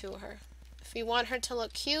added to her. If we want her to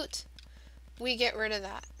look cute, we get rid of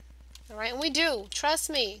that. Alright, and we do. Trust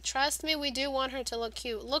me, we do want her to look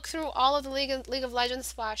cute. Look through all of the League of Legends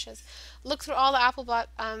splashes. Look through all the Applebot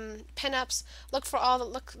pinups. Look through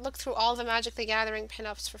all the Magic the Gathering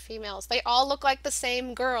pinups for females. They all look like the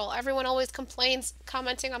same girl. Everyone always complains,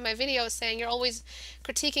 commenting on my videos, saying you're always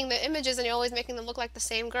critiquing the images and you're always making them look like the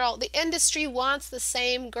same girl. The industry wants the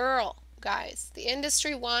same girl, guys. The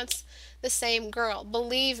industry wants the same girl.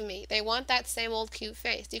 Believe me, they want that same old cute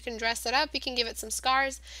face. You can dress it up, you can give it some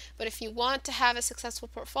scars, but if you want to have a successful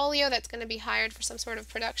portfolio that's going to be hired for some sort of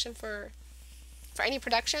production, for any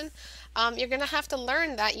production, you're going to have to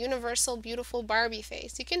learn that universal, beautiful Barbie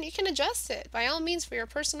face. You can adjust it, by all means, for your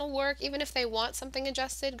personal work. Even if they want something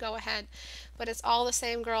adjusted, go ahead. But it's all the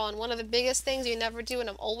same girl, and one of the biggest things you never do, and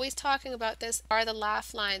I'm always talking about this, are the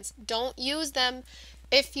laugh lines. Don't use them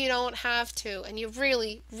if you don't have to, and you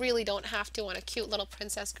really, really don't have to on a cute little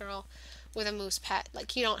princess girl with a moose pet.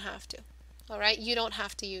 Like, you don't have to. Alright? You don't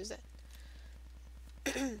have to use it.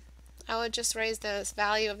 I would just raise the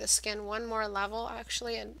value of the skin one more level,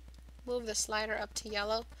 actually, and move the slider up to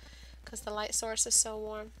yellow, because the light source is so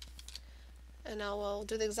warm. And I will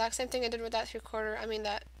do the exact same thing I did with that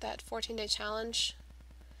that 14-day challenge,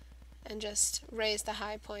 and just raise the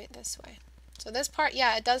high point this way. So this part,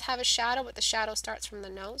 yeah, it does have a shadow, but the shadow starts from the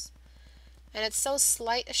nose. And it's so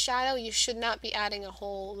slight a shadow, you should not be adding a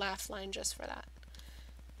whole laugh line just for that.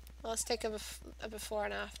 Well, let's take a before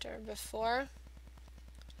and after. Before,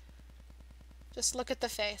 just look at the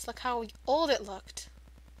face. Look how old it looked.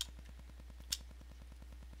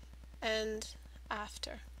 And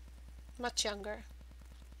after, much younger.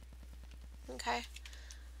 Okay?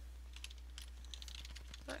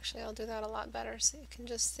 Actually, I'll do that a lot better so you can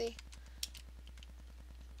just see.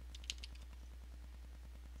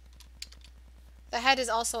 The head is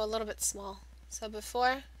also a little bit small. So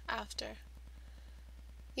before, after.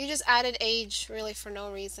 You just added age really for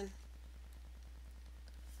no reason.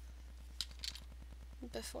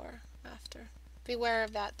 Before, after. Beware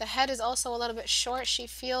of that. The head is also a little bit short. She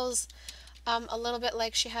feels a little bit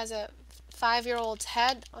like she has a 5-year-old's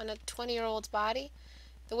head on a 20-year-old's body.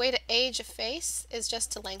 The way to age a face is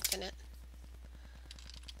just to lengthen it.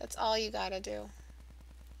 That's all you gotta do.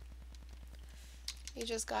 You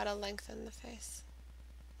just gotta lengthen the face.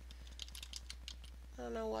 I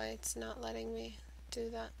don't know why it's not letting me do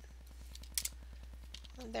that.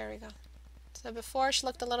 Oh, there we go. So before, she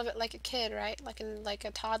looked a little bit like a kid, right? Like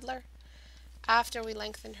a toddler. After, we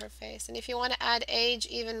lengthened her face. And if you want to add age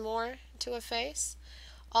even more to a face,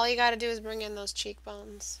 all you gotta do is bring in those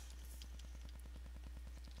cheekbones.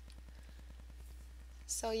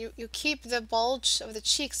 So you keep the bulge of the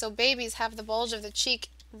cheek. So babies have the bulge of the cheek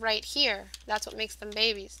right here. That's what makes them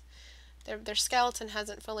babies. Their skeleton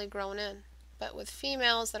hasn't fully grown in. But with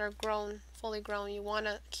females that are fully grown, you want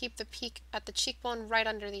to keep the peak at the cheekbone right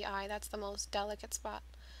under the eye. That's the most delicate spot,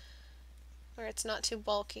 where it's not too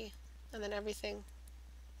bulky, and then everything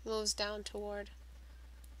moves down toward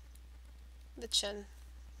the chin.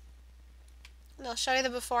 And I'll show you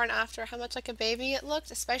the before and after, how much like a baby it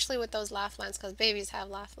looked, especially with those laugh lines, because babies have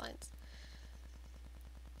laugh lines.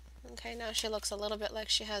 Okay, now she looks a little bit like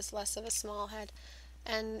she has less of a small head.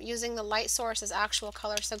 And using the light source as actual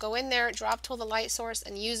color. So go in there, drop tool the light source,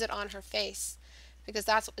 and use it on her face, because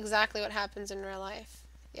that's exactly what happens in real life.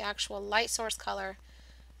 The actual light source color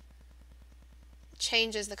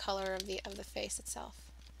changes the color of the face itself.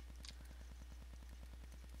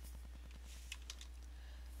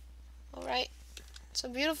 Alright, so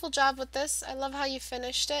beautiful job with this. I love how you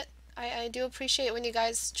finished it. I do appreciate when you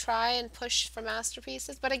guys try and push for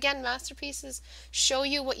masterpieces. But again, masterpieces show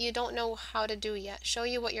you what you don't know how to do yet. Show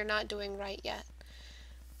you what you're not doing right yet.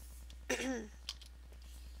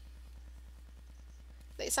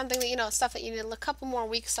 Something that, you know, stuff that you need a couple more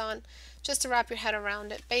weeks on just to wrap your head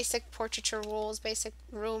around it. Basic portraiture rules, basic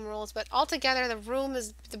room rules, but altogether the room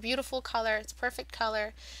is the beautiful color. It's perfect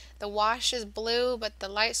color. The wash is blue, but the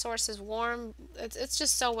light source is warm. It's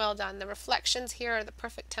just so well done. The reflections here are the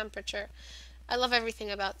perfect temperature. I love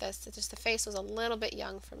everything about this. It's just the face was a little bit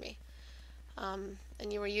young for me. And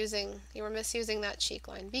you were misusing that cheek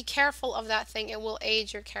line. Be careful of that thing. It will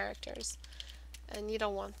age your characters, and you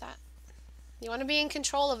don't want that. You want to be in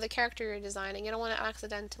control of the character you're designing. You don't want to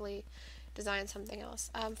accidentally design something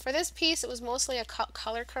else. For this piece, it was mostly a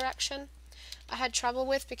color correction I had trouble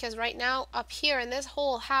with, because right now up here in this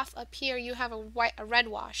whole half up here you have a red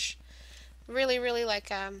wash, really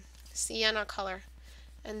like sienna color,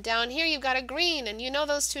 and down here you've got a green, and you know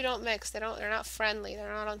those two don't mix. They're not friendly.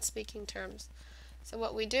 They're not on speaking terms. So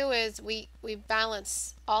what we do is we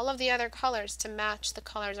balance all of the other colors to match the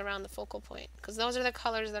colors around the focal point, because those are the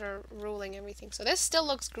colors that are ruling everything. So this still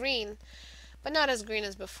looks green, but not as green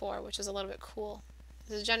as before, which is a little bit cool.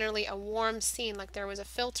 This is generally a warm scene, like there was a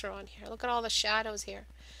filter on here. Look at all the shadows here.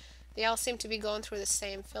 They all seem to be going through the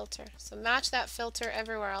same filter. So match that filter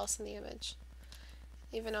everywhere else in the image,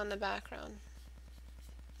 even on the background.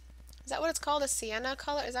 Is that what it's called, a sienna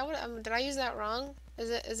color? Is that what, did I use that wrong?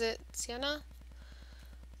 Is it sienna?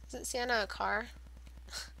 Isn't sienna a car?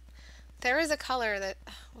 There is a color that,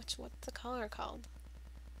 what's the color called?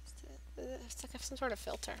 It's like some sort of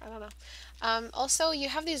filter. I don't know. Also, you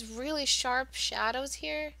have these really sharp shadows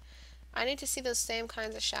here. I need to see those same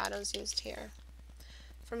kinds of shadows used here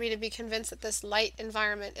for me to be convinced that this light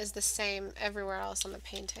environment is the same everywhere else on the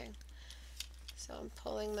painting. So I'm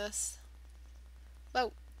pulling this.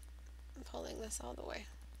 Whoa! I'm pulling this all the way.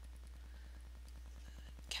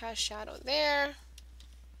 Cast shadow there.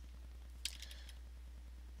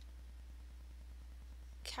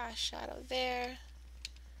 Cast shadow there.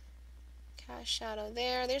 Cast shadow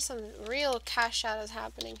there. There's some real cast shadows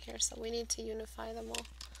happening here, so we need to unify them all.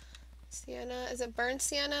 Sienna, is it burnt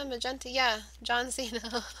sienna? Magenta? Yeah, John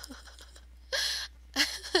Cena.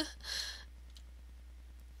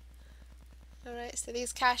 Alright, so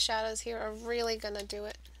these cast shadows here are really gonna do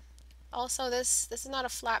it. Also, this is not a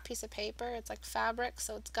flat piece of paper, it's like fabric,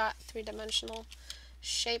 so it's got three-dimensional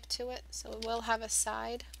shape to it, so it will have a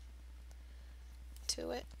side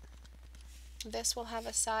to it. This will have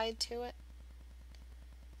a side to it.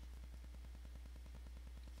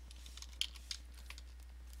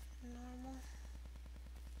 Normal.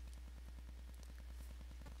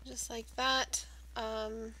 Just like that.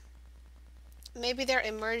 Maybe they're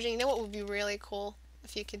emerging. You know what would be really cool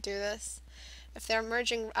if you could do this? If they're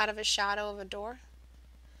emerging out of a shadow of a door,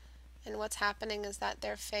 and what's happening is that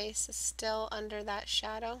their face is still under that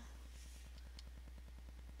shadow.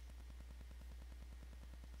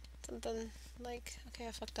 Something like, okay,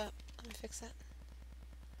 I fucked up. Let me fix it.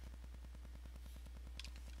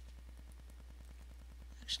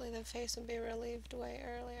 Actually, the face would be relieved way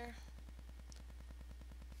earlier.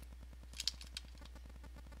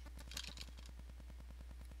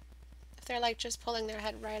 If they're like just pulling their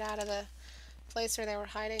head right out of the place where they were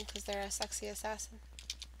hiding because they're a sexy assassin.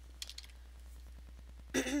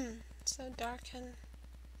 So darken.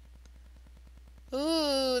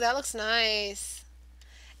 Ooh, that looks nice.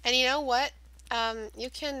 And you know what? You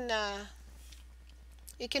can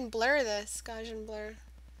blur this, Gaussian blur,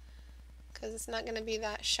 because it's not going to be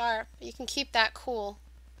that sharp. You can keep that cool.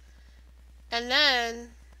 And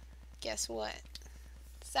then, guess what?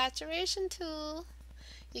 Saturation tool.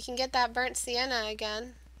 You can get that burnt sienna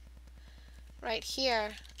again, right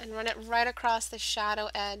here, and run it right across the shadow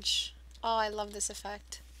edge. Oh, I love this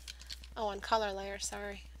effect. Oh, on color layer,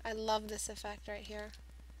 sorry. I love this effect right here.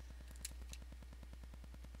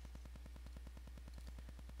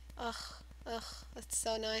 Ugh, that's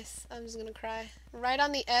so nice. I'm just gonna cry. Right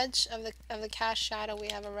on the edge of the cast shadow, we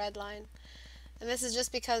have a red line. And this is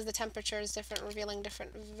just because the temperature is different, revealing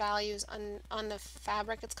different values on the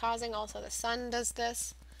fabric it's causing. Also, the sun does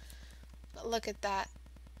this. But look at that.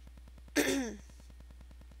 I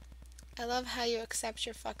love how you accept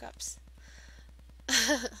your fuck-ups.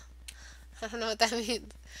 I don't know what that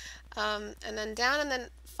means. And then down, and then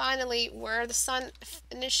finally, where the sun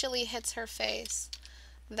initially hits her face,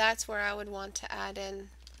 that's where I would want to add in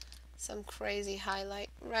some crazy highlight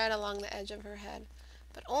right along the edge of her head,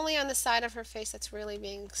 but only on the side of her face that's really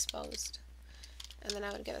being exposed. And then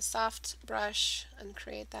I would get a soft brush and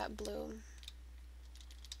create that bloom.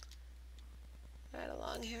 Right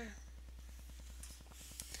along here.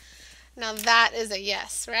 Now that is a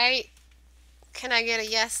yes, right? Can I get a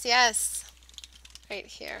yes, yes? Right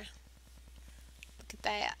here. Look at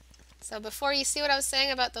that. So before, you see what I was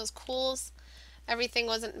saying about those cools? Everything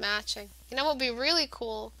wasn't matching. You know what would be really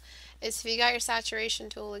cool is if you got your saturation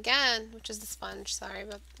tool again, which is the sponge, sorry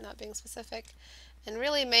about not being specific, and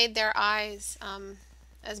really made their eyes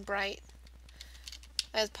as bright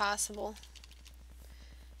as possible.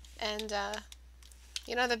 And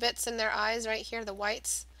you know the bits in their eyes right here, the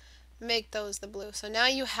whites? Make those the blue. So now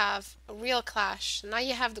you have a real clash. Now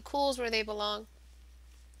you have the cools where they belong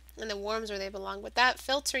and the warms where they belong. But that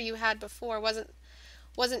filter you had before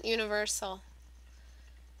wasn't universal.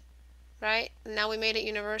 Right? And now we made it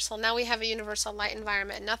universal. Now we have a universal light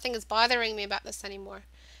environment, and nothing is bothering me about this anymore.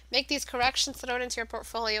 Make these corrections, throw it into your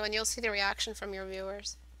portfolio, and you'll see the reaction from your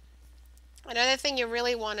viewers. Another thing you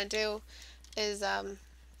really want to do is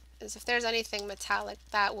if there's anything metallic,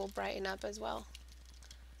 that will brighten up as well.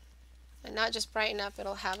 And not just brighten up,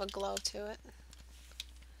 it'll have a glow to it.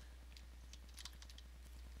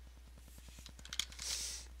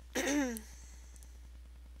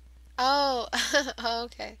 Oh,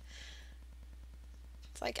 okay.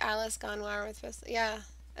 It's like Alice gone wild with this. Yeah.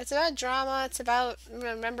 It's about drama. It's about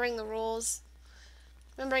remembering the rules.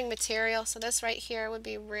 Remembering material. So this right here would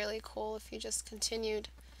be really cool if you just continued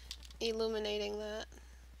illuminating that.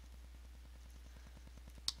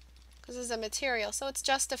 Because this is a material, so it's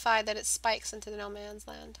justified that it spikes into the no man's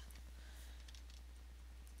land.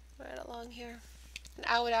 Right along here. And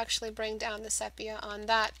I would actually bring down the sepia on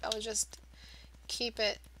that. I would just keep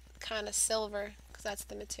it kind of silver, because that's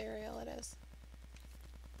the material it is.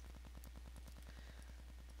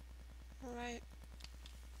 Alright.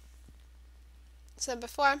 So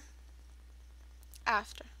before,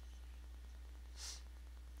 after.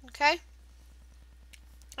 Okay?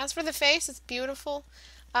 As for the face, it's beautiful.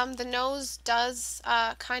 The nose does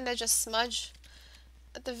kind of just smudge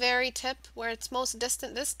at the very tip where it's most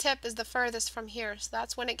distant. This tip is the furthest from here, so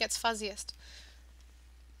that's when it gets fuzziest.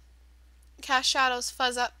 Cast shadows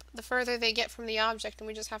fuzz up the further they get from the object, and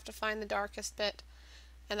we just have to find the darkest bit,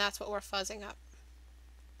 and that's what we're fuzzing up.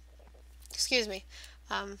 Excuse me.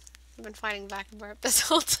 I've been fighting back and burp this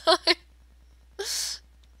whole time.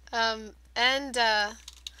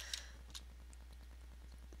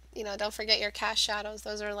 You know, don't forget your cast shadows.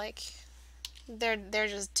 Those are like, they're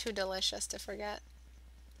just too delicious to forget.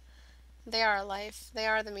 They are life. They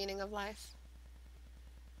are the meaning of life.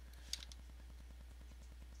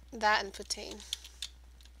 That and poutine.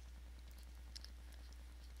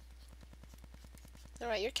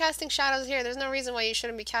 Alright, you're casting shadows here. There's no reason why you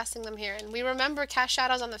shouldn't be casting them here. And we remember cast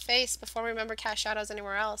shadows on the face before we remember cast shadows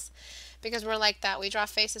anywhere else. Because we're like that. We draw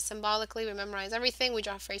faces symbolically. We memorize everything. We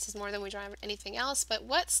draw faces more than we draw anything else. But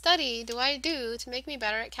what study do I do to make me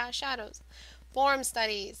better at cast shadows? Form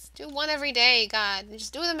studies. Do one every day, God.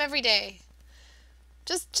 Just do them every day.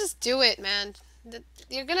 Just do it, man.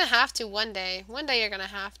 You're gonna have to one day. One day you're gonna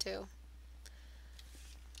have to.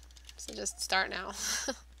 So just start now.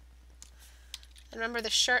 And remember, the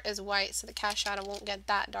shirt is white, so the cast shadow won't get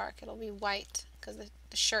that dark. It'll be white, because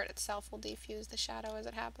the shirt itself will diffuse the shadow as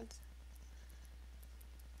it happens.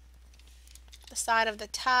 The side of the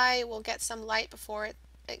tie will get some light before it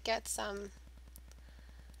gets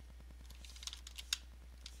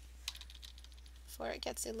before it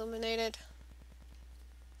gets illuminated.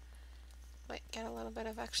 Might get a little bit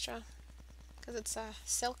of extra because it's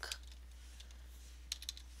silk.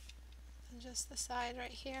 And just the side right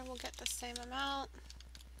here will get the same amount.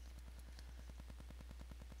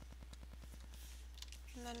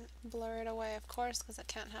 And then blur it away, of course, because it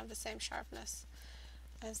can't have the same sharpness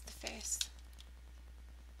as the face.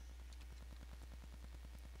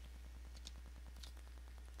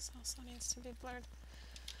 This also needs to be blurred.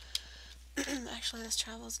 Actually, this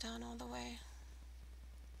travels down all the way.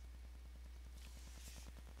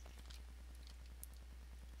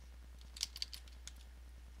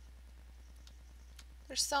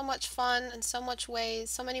 There's so much fun and so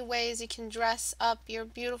many ways you can dress up your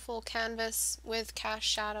beautiful canvas with cast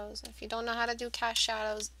shadows. If you don't know how to do cast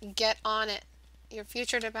shadows, get on it. Your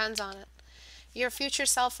future depends on it. Your future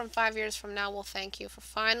self from 5 years from now will thank you for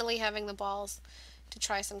finally having the balls to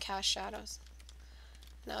try some cast shadows.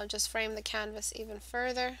 Now just frame the canvas even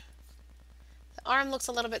further. The arm looks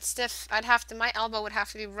a little bit stiff. My elbow would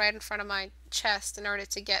have to be right in front of my chest in order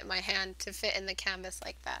to get my hand to fit in the canvas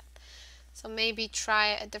like that. So maybe try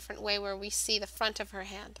a different way where we see the front of her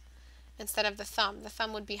hand instead of the thumb. The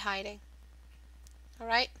thumb would be hiding.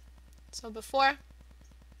 Alright? So before,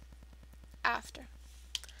 after.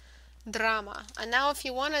 Drama. And now if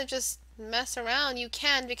you want to just mess around, you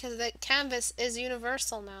can, because the canvas is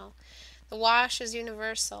universal now. The wash is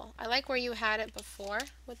universal. I like where you had it before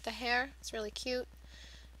with the hair. It's really cute.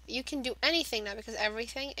 You can do anything now because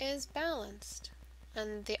everything is balanced.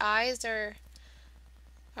 And the eyes are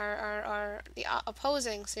the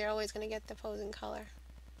opposing, so you're always going to get the opposing color.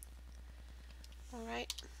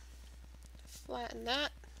 Alright. Flatten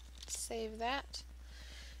that. Save that.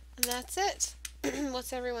 And that's it.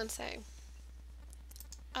 What's everyone saying?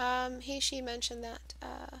 He, she mentioned that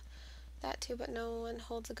too, but no one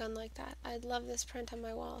holds a gun like that. I'd love this print on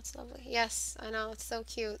my wall. It's lovely. Yes, I know. It's so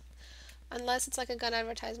cute. Unless it's like a gun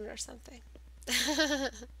advertisement or something.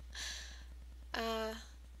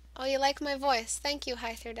 Oh, you like my voice? Thank you,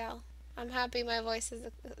 Hytherdell. I'm happy my voice is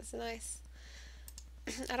nice.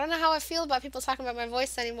 I don't know how I feel about people talking about my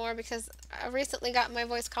voice anymore, because I recently got my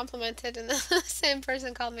voice complimented and the same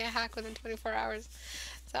person called me a hack within 24 hours.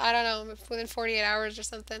 So I don't know, within 48 hours or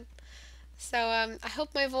something. So I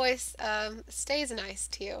hope my voice stays nice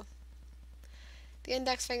to you. The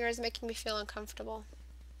index finger is making me feel uncomfortable.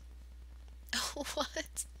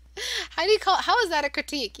 What? How do you call? How is that a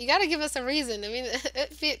critique? You gotta give us a reason. I mean,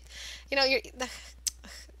 you know, you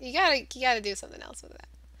gotta do something else with that.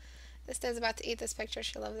 This is about to eat this picture.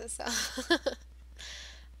 She loves it so.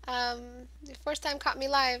 Your first time caught me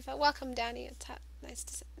live. Welcome, Danny.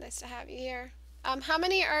 It's nice to have you here. How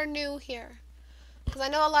many are new here? Because I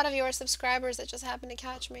know a lot of you are subscribers that just happened to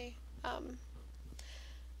catch me. I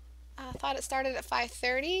thought it started at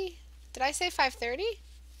 5:30. Did I say 5:30?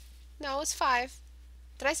 No, it's 5.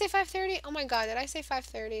 Did I say 5:30? Oh my god, did I say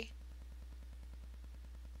 5:30?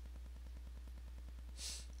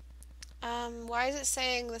 Why is it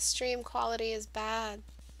saying the stream quality is bad?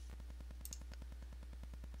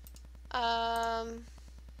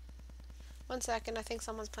 One second, I think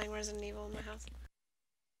someone's playing Resident Evil in my house.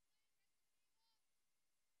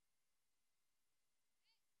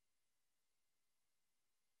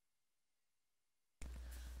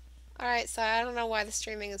 Alright, so I don't know why the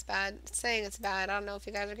streaming is bad. It's saying it's bad. I don't know if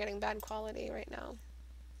you guys are getting bad quality right now.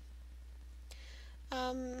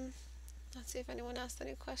 Let's see if anyone asked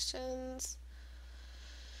any questions.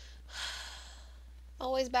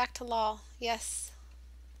 Always back to law. Yes.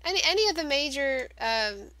 Any of the major,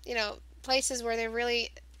 you know, places where they're really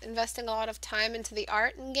investing a lot of time into the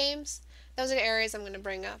art in games, those are the areas I'm going to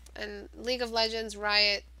bring up. And League of Legends,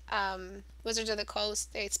 Riot, Wizards of the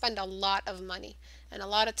Coast, they spend a lot of money and a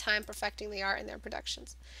lot of time perfecting the art in their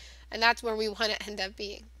productions. And that's where we want to end up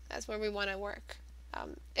being. That's where we want to work. I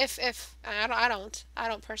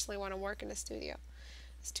don't personally want to work in a studio.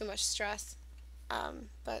 It's too much stress.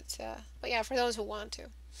 But yeah, for those who want to.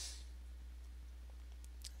 Let's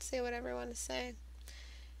see what everyone is saying.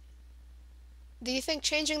 Do you think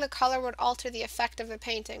changing the color would alter the effect of the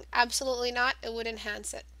painting? Absolutely not. It would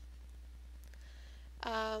enhance it.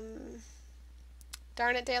 Darn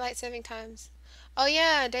it, daylight saving times. Oh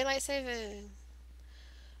yeah, daylight saving.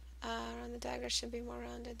 Around the daggers should be more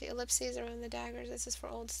rounded. The ellipses around the daggers. This is for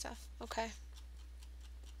old stuff. Okay.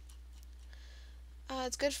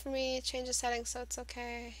 It's good for me. Change the settings so it's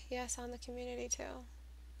okay. Yes, on the community too.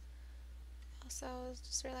 Also,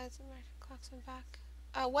 just realized the market clocks went back.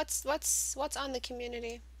 What's on the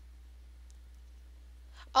community?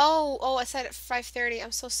 Oh, I said at 5:30.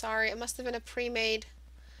 I'm so sorry. It must have been a pre-made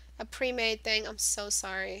thing. I'm so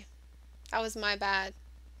sorry. That was my bad.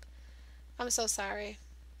 I'm so sorry.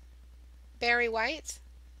 Barry White?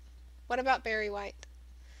 What about Barry White?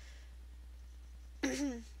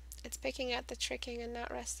 It's picking at the tricking and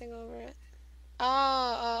not resting over it.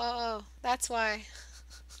 Oh, that's why.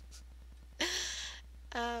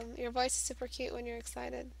 Your voice is super cute when you're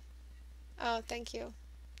excited. Oh, thank you.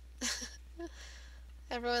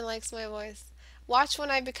 Everyone likes my voice. Watch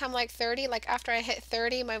when I become like 30, like after I hit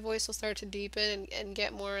 30, my voice will start to deepen and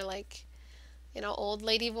get more like, you know, old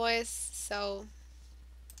lady voice. So,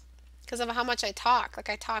 because of how much I talk. Like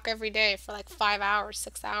I talk every day for like 5 hours,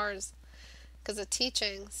 6 hours because of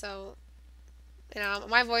teaching. So, you know,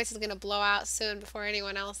 my voice is going to blow out soon before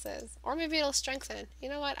anyone else's. Or maybe it'll strengthen. You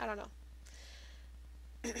know what? I don't know.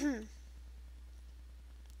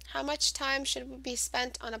 How much time should be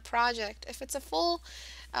spent on a project? If it's a full,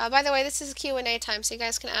 by the way, this is Q&A time, so you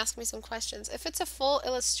guys can ask me some questions. If it's a full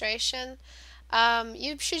illustration,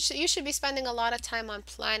 you should be spending a lot of time on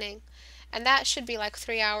planning, and that should be like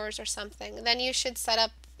 3 hours or something. And then you should set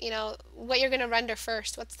up, you know, what you're going to render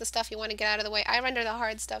first. What's the stuff you want to get out of the way? I render the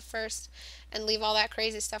hard stuff first and leave all that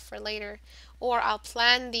crazy stuff for later. Or I'll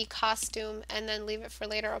plan the costume and then leave it for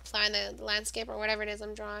later, or plan the landscape or whatever it is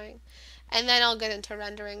I'm drawing. And then I'll get into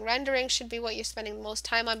rendering. Rendering should be what you're spending the most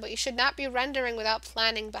time on, but you should not be rendering without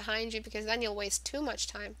planning behind you, because then you'll waste too much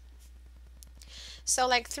time. So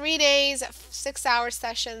like 3 days, 6 hour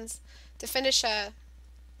sessions to finish a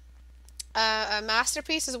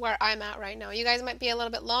masterpiece is where I'm at right now. You guys might be a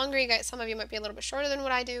little bit longer. You guys, some of you might be a little bit shorter than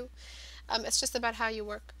what I do. It's just about how you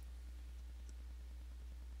work.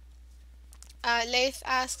 Leif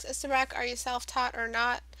asks, Istebrak, are you self-taught or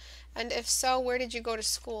not? And if so, where did you go to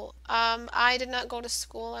school? I did not go to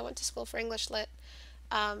school. I went to school for English Lit.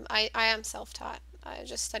 I am self-taught. I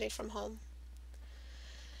just studied from home.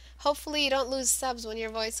 Hopefully you don't lose subs when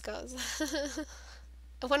your voice goes.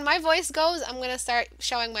 When my voice goes, I'm going to start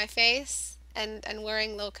showing my face and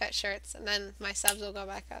wearing low-cut shirts, and then my subs will go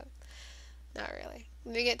back up. Not really.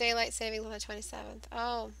 We get daylight savings on the 27th.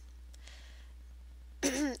 Oh.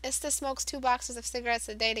 Ista smokes 2 boxes of cigarettes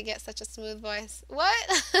a day to get such a smooth voice.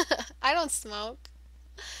 What? I don't smoke.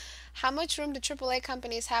 How much room do AAA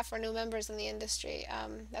companies have for new members in the industry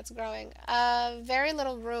that's growing? Very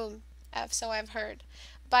little room, so I've heard.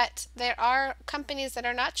 But there are companies that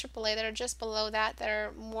are not AAA, that are just below that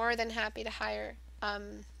are more than happy to hire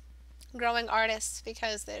growing artists,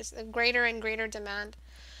 because there's a greater and greater demand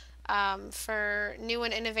for new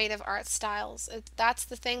and innovative art styles. That's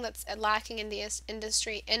the thing that's lacking in the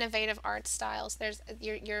industry: innovative art styles.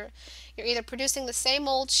 You're either producing the same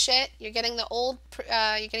old shit, you're getting the old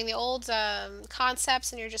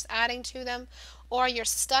concepts and you're just adding to them, or you're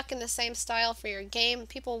stuck in the same style for your game.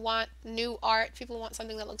 People want new art. People want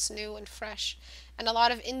something that looks new and fresh. And a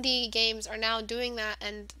lot of indie games are now doing that,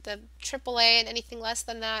 and the AAA and anything less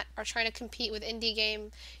than that are trying to compete with indie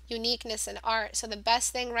game uniqueness and art. So the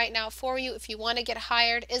best thing right now for you, if you want to get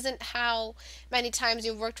hired, isn't how many times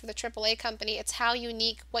you've worked with a AAA company. It's how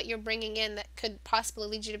unique what you're bringing in that could possibly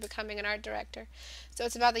lead you to becoming an art director. So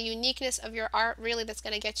it's about the uniqueness of your art, really, that's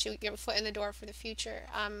going to get you your foot in the door for the future.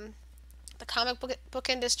 The comic book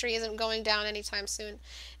industry isn't going down anytime soon.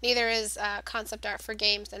 Neither is concept art for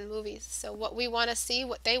games and movies. So what we want to see,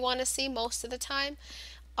 what they want to see most of the time,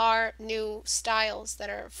 are new styles that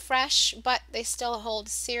are fresh, but they still hold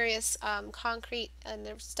serious, concrete, and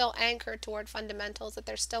they're still anchored toward fundamentals, that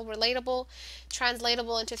they're still relatable,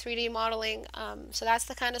 translatable into 3D modeling. So that's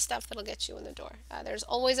the kind of stuff that'll get you in the door. There's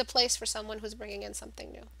always a place for someone who's bringing in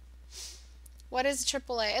something new. What is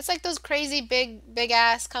AAA? It's like those crazy big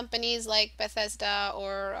ass companies like Bethesda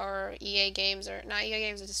or EA Games, or not EA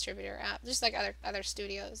Games, a distributor app, just like other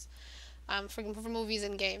studios for movies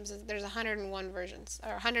and games. There's 101 versions,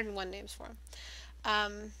 or 101 names for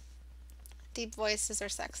them. Deep voices are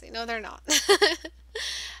sexy. No, they're not.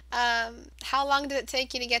 How long did it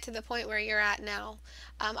take you to get to the point where you're at now?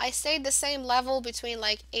 I stayed the same level between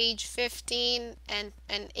like age 15 and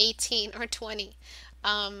 18 or 20.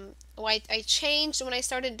 I changed when I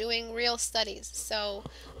started doing real studies. So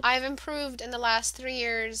I've improved in the last 3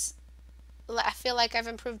 years. I feel like I've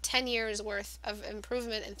improved 10 years worth of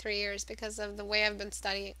improvement in 3 years because of the way I've been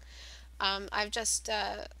studying. I've just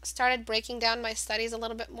started breaking down my studies a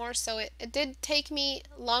little bit more, so it did take me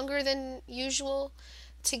longer than usual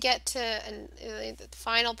to get to the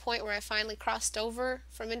final point where I finally crossed over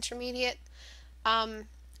from intermediate.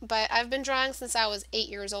 But I've been drawing since I was 8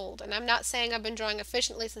 years old, and I'm not saying I've been drawing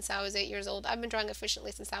efficiently since I was 8 years old. I've been drawing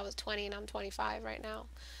efficiently since I was 20, and I'm 25 right now.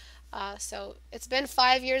 So it's been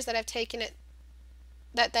 5 years that I've taken it,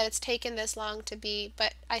 that it's taken this long to be,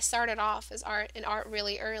 but I started off as art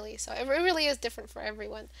really early, so it really is different for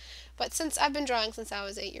everyone. But since I've been drawing since I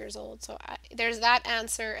was 8 years old, so there's that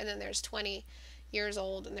answer, and then there's 20 years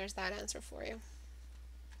old, and there's that answer for you.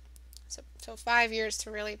 So 5 years to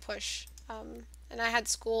really push. And I had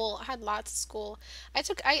school. I had lots of school.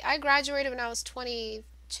 I graduated when I was 22.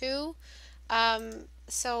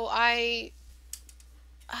 So I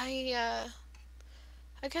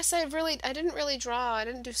guess I didn't really draw. I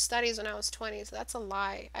didn't do studies when I was 20, so that's a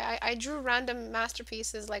lie. I drew random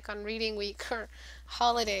masterpieces like on reading week or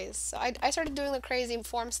holidays. So I started doing the crazy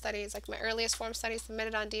form studies, like my earliest form studies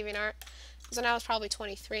submitted on DeviantArt was when I was probably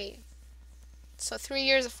 23. So 3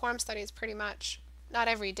 years of form studies pretty much. Not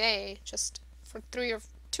every day, just for 2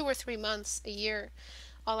 or 3 months a year.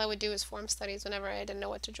 All I would do is form studies whenever I didn't know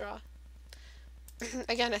what to draw.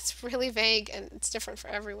 Again, it's really vague and it's different for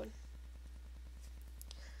everyone.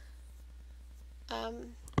 I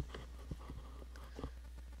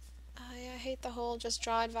hate the whole just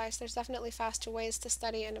draw advice. There's definitely faster ways to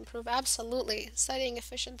study and improve. Absolutely. Studying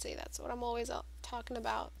efficiency. That's what I'm always talking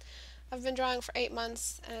about. I've been drawing for 8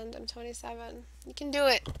 months and I'm 27. You can do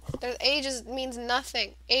it. Age means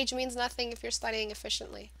nothing. Age means nothing if you're studying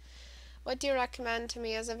efficiently. What do you recommend to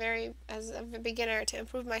me as a beginner to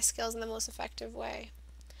improve my skills in the most effective way?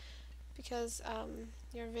 Because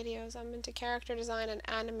your videos, I'm into character design and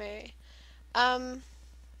anime.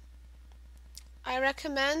 I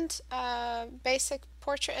recommend basic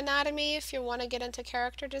portrait anatomy if you want to get into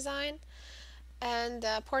character design, and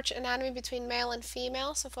portrait anatomy between male and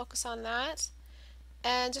female, so focus on that.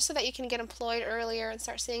 And just so that you can get employed earlier and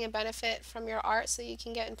start seeing a benefit from your art, so you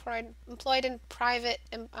can get employed in private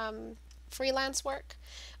freelance work.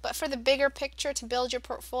 But for the bigger picture, to build your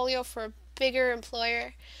portfolio for a bigger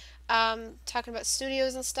employer, talking about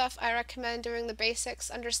studios and stuff, I recommend doing the basics,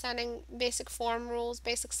 understanding basic form rules,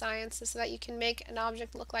 basic sciences, so that you can make an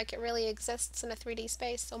object look like it really exists in a 3D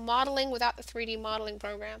space. So modeling without the 3D modeling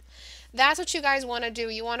program. That's what you guys want to do.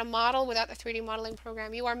 You want to model without the 3D modeling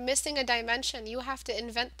program. You are missing a dimension. You have to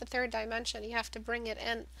invent the third dimension. You have to bring it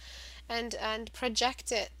in and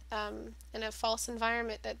project it in a false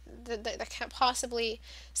environment that can't possibly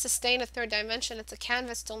sustain a third dimension. It's a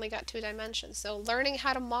canvas that's only got 2 dimensions. So learning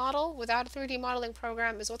how to model without a 3D modeling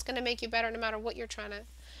program is what's going to make you better no matter what you're trying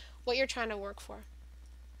to work for.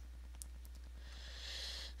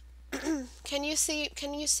 Can you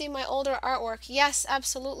see my older artwork? Yes,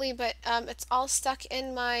 absolutely, but it's all stuck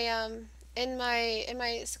in my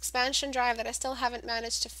expansion drive that I still haven't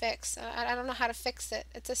managed to fix. I don't know how to fix it.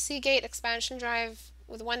 It's a Seagate expansion drive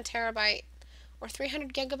with 1 TB or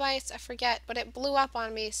 300 gigabytes, I forget, but it blew up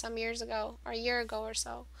on me some years ago, or a year ago or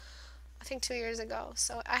so. I think 2 years ago.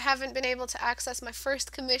 So I haven't been able to access my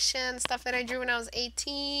first commission, stuff that I drew when I was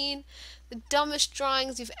 18. The dumbest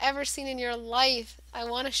drawings you've ever seen in your life. I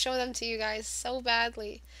want to show them to you guys so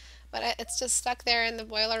badly. But it's just stuck there in the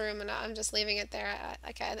boiler room, and I'm just leaving it there.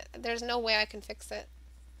 There's no way I can fix it.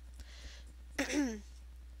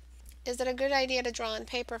 Is it a good idea to draw on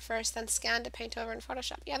paper first, then scan to paint over in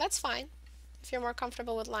Photoshop? Yeah, that's fine. If you're more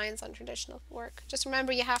comfortable with lines on traditional work. Just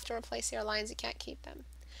remember, you have to replace your lines. You can't keep them.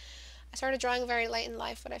 I started drawing very late in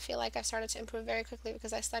life, but I feel like I've started to improve very quickly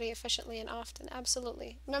because I study efficiently and often.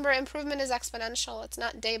 Absolutely. Remember, improvement is exponential. It's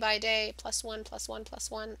not day by day, +1, +1,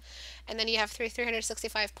 +1, and then you have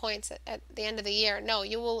 365 points at the end of the year. No,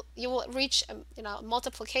 you will reach a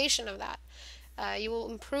multiplication of that. You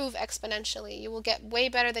will improve exponentially. You will get way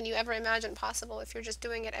better than you ever imagined possible if you're just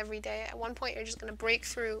doing it every day. At one point, you're just going to break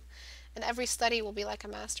through, and every study will be like a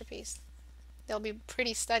masterpiece. They'll be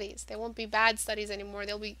pretty studies. They won't be bad studies anymore.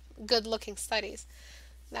 They'll be good looking studies.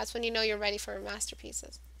 That's when you know you're ready for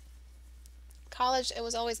masterpieces. College, it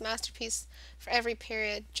was always masterpiece for every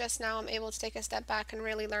period. Just now I'm able to take a step back and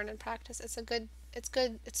really learn and practice. It's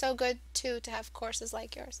so good too to have courses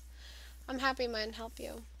like yours. I'm happy mine help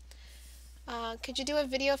you. Could you do a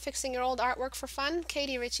video fixing your old artwork for fun?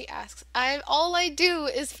 Katie Ritchie asks. All I do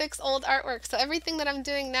is fix old artwork. So everything that I'm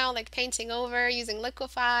doing now, like painting over, using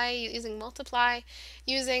Liquify, using Multiply,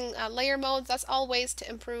 using layer modes, that's all ways to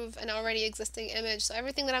improve an already existing image. So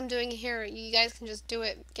everything that I'm doing here, you guys can just do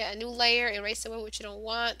it. Get a new layer, erase away what you don't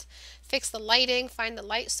want, fix the lighting, find the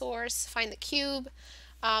light source, find the cube.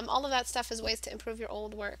 All of that stuff is ways to improve your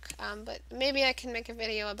old work. But maybe I can make a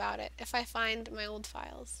video about it if I find my old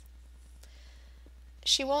files.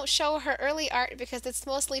 She won't show her early art because it's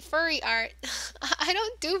mostly furry art. I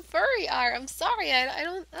don't do furry art. I'm sorry. I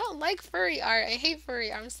don't like furry art. I hate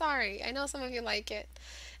furry art. I'm sorry. I know some of you like it.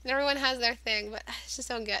 And everyone has their thing, but I just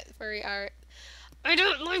don't get furry art. I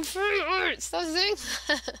don't like furry art. Stop saying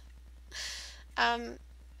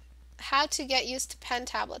how to get used to pen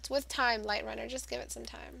tablets with time, Light Runner. Just give it some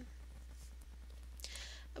time.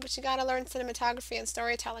 But you gotta learn cinematography and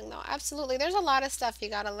storytelling, though. Absolutely, there's a lot of stuff you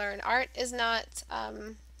gotta learn. Art is not,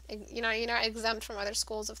 you're not exempt from other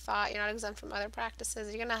schools of thought. You're not exempt from other practices.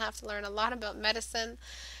 You're gonna have to learn a lot about medicine.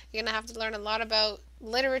 You're gonna have to learn a lot about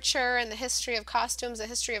literature and the history of costumes, the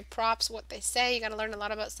history of props, what they say. You gotta learn a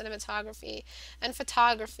lot about cinematography and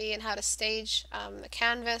photography and how to stage the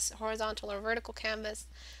canvas, horizontal or vertical canvas.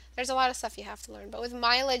 There's a lot of stuff you have to learn, but with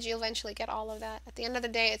mileage, you'll eventually get all of that. At the end of the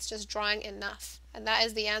day, it's just drawing enough. And that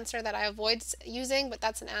is the answer that I avoid using, but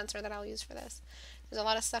that's an answer that I'll use for this. There's a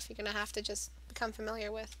lot of stuff you're going to have to just become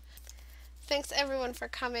familiar with. Thanks everyone for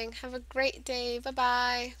coming. Have a great day.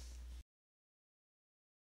 Bye-bye.